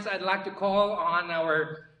 my friends, I'd like to call on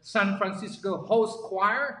our San Francisco host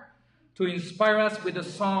choir to inspire us with the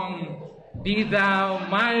song, Be Thou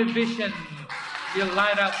My Vision, You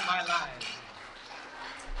Light Up My Life.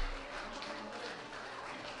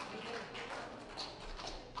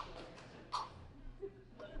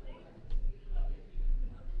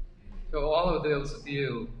 So all of those of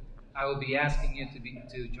you, I will be asking you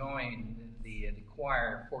to join the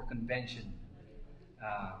choir for convention.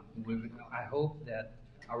 I hope that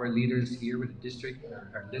our leaders here with the district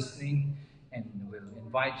are listening and will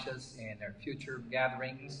invite us in our future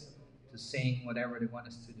gatherings to sing whatever they want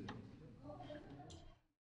us to do.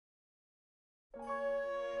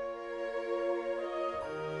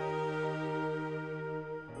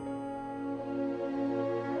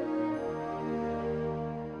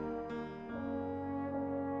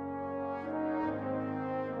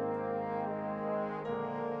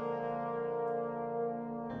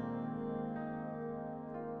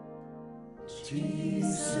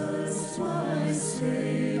 Jesus, my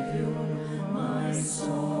Savior, my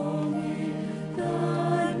song in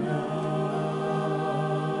the night.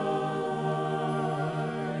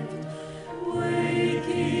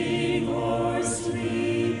 Waking or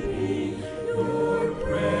sleeping, your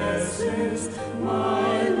presence,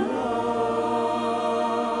 my light.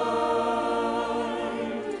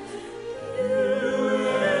 You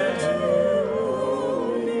and you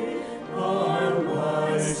only are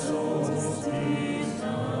my soul's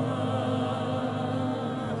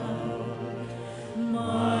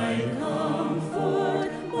my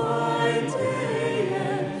comfort, my day,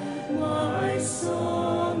 and my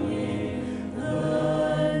song in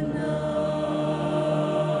the night.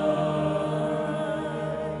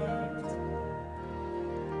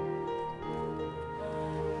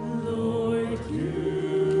 Lord, you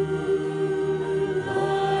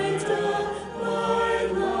light up my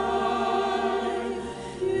life.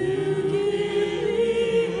 You give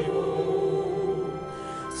me hope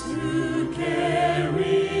to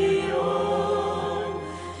carry on.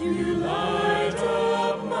 You light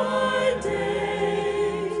up my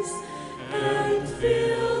days and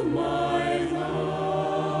fill my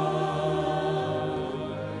heart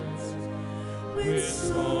with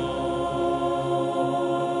song.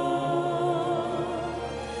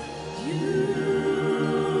 You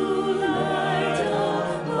light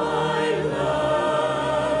up my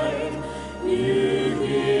life. You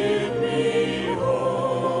give me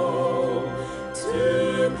hope to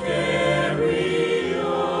carry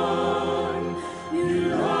on. You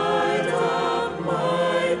light up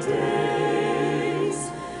my days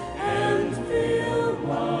and fill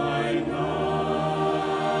my heart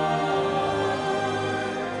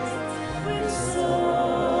with song.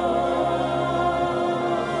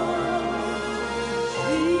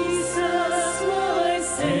 Jesus, my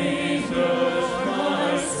Savior,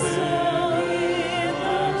 my song in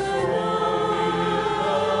the night.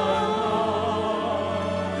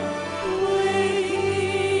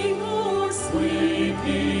 Waking or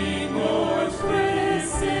sleeping, your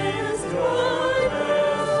presence, my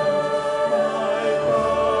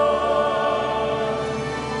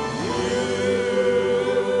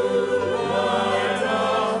light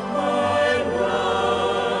up my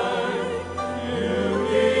life. You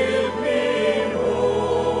give me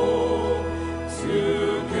hope to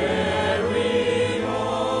carry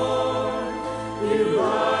on. You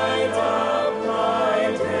light up my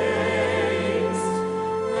days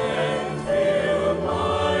and fill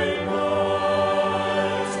my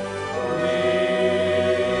heart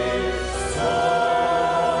with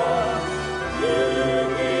song. You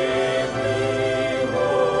give me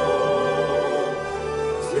hope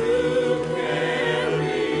to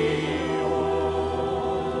carry on.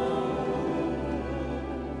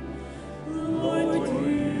 Lord,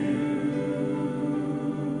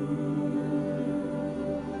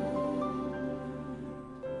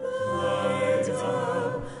 light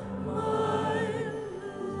up my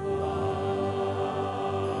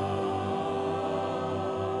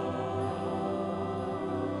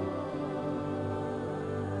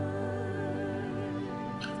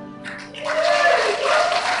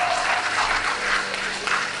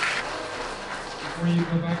Before you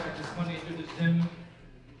go back, I just want to introduce them.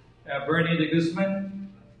 Bernie de Guzman,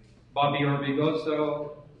 Bobby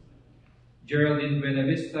Orbigoso, Geraldine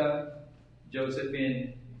Buenavista,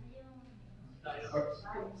 Josephine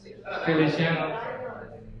Feliciano,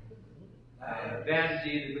 Van G.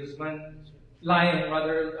 de Guzman, Lion,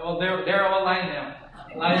 rather. Oh, they're all Lion now.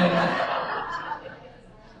 Lion,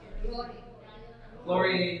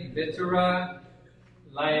 Lori Ventura,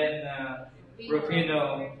 Lion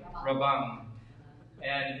Rufino Rabang,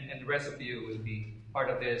 and the rest of you will be part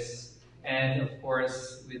of this. And of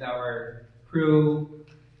course, with our crew,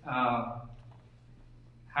 Hannah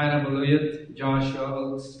Maluyat, Joshua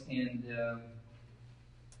Oaks, and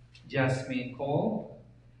Jasmine Cole.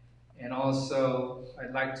 And also,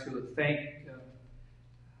 I'd like to thank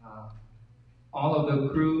all of the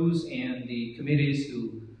crews and the committees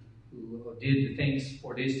who did the things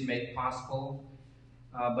for this to make possible.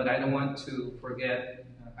 But I don't want to forget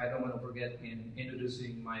in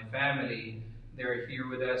introducing my family. They're here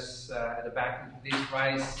with us at the back. Please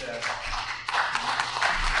rise.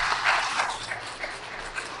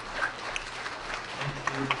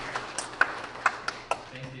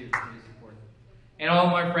 Thank you for your support. And all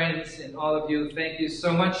my friends and all of you, thank you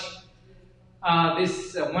so much.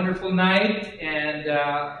 This wonderful night, and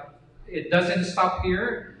it doesn't stop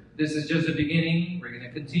here. This is just the beginning. We're going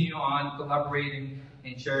to continue on collaborating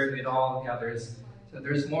and sharing with all the others. So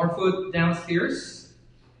there's more food downstairs,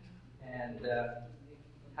 and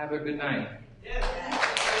have a good night.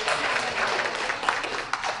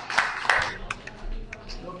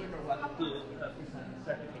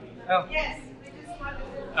 Oh. Yes, we just wanted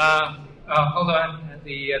to... Hold on.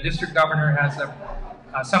 The district governor has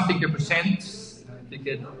something to present. If you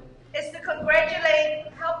could. It's to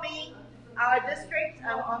congratulate, help me, our district.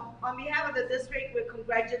 On behalf of the district, we're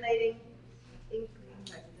congratulating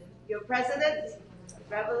your president,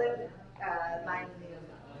 Reverend Lion.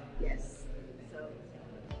 Yes. So.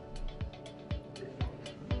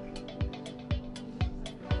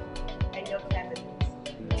 And your cabinet.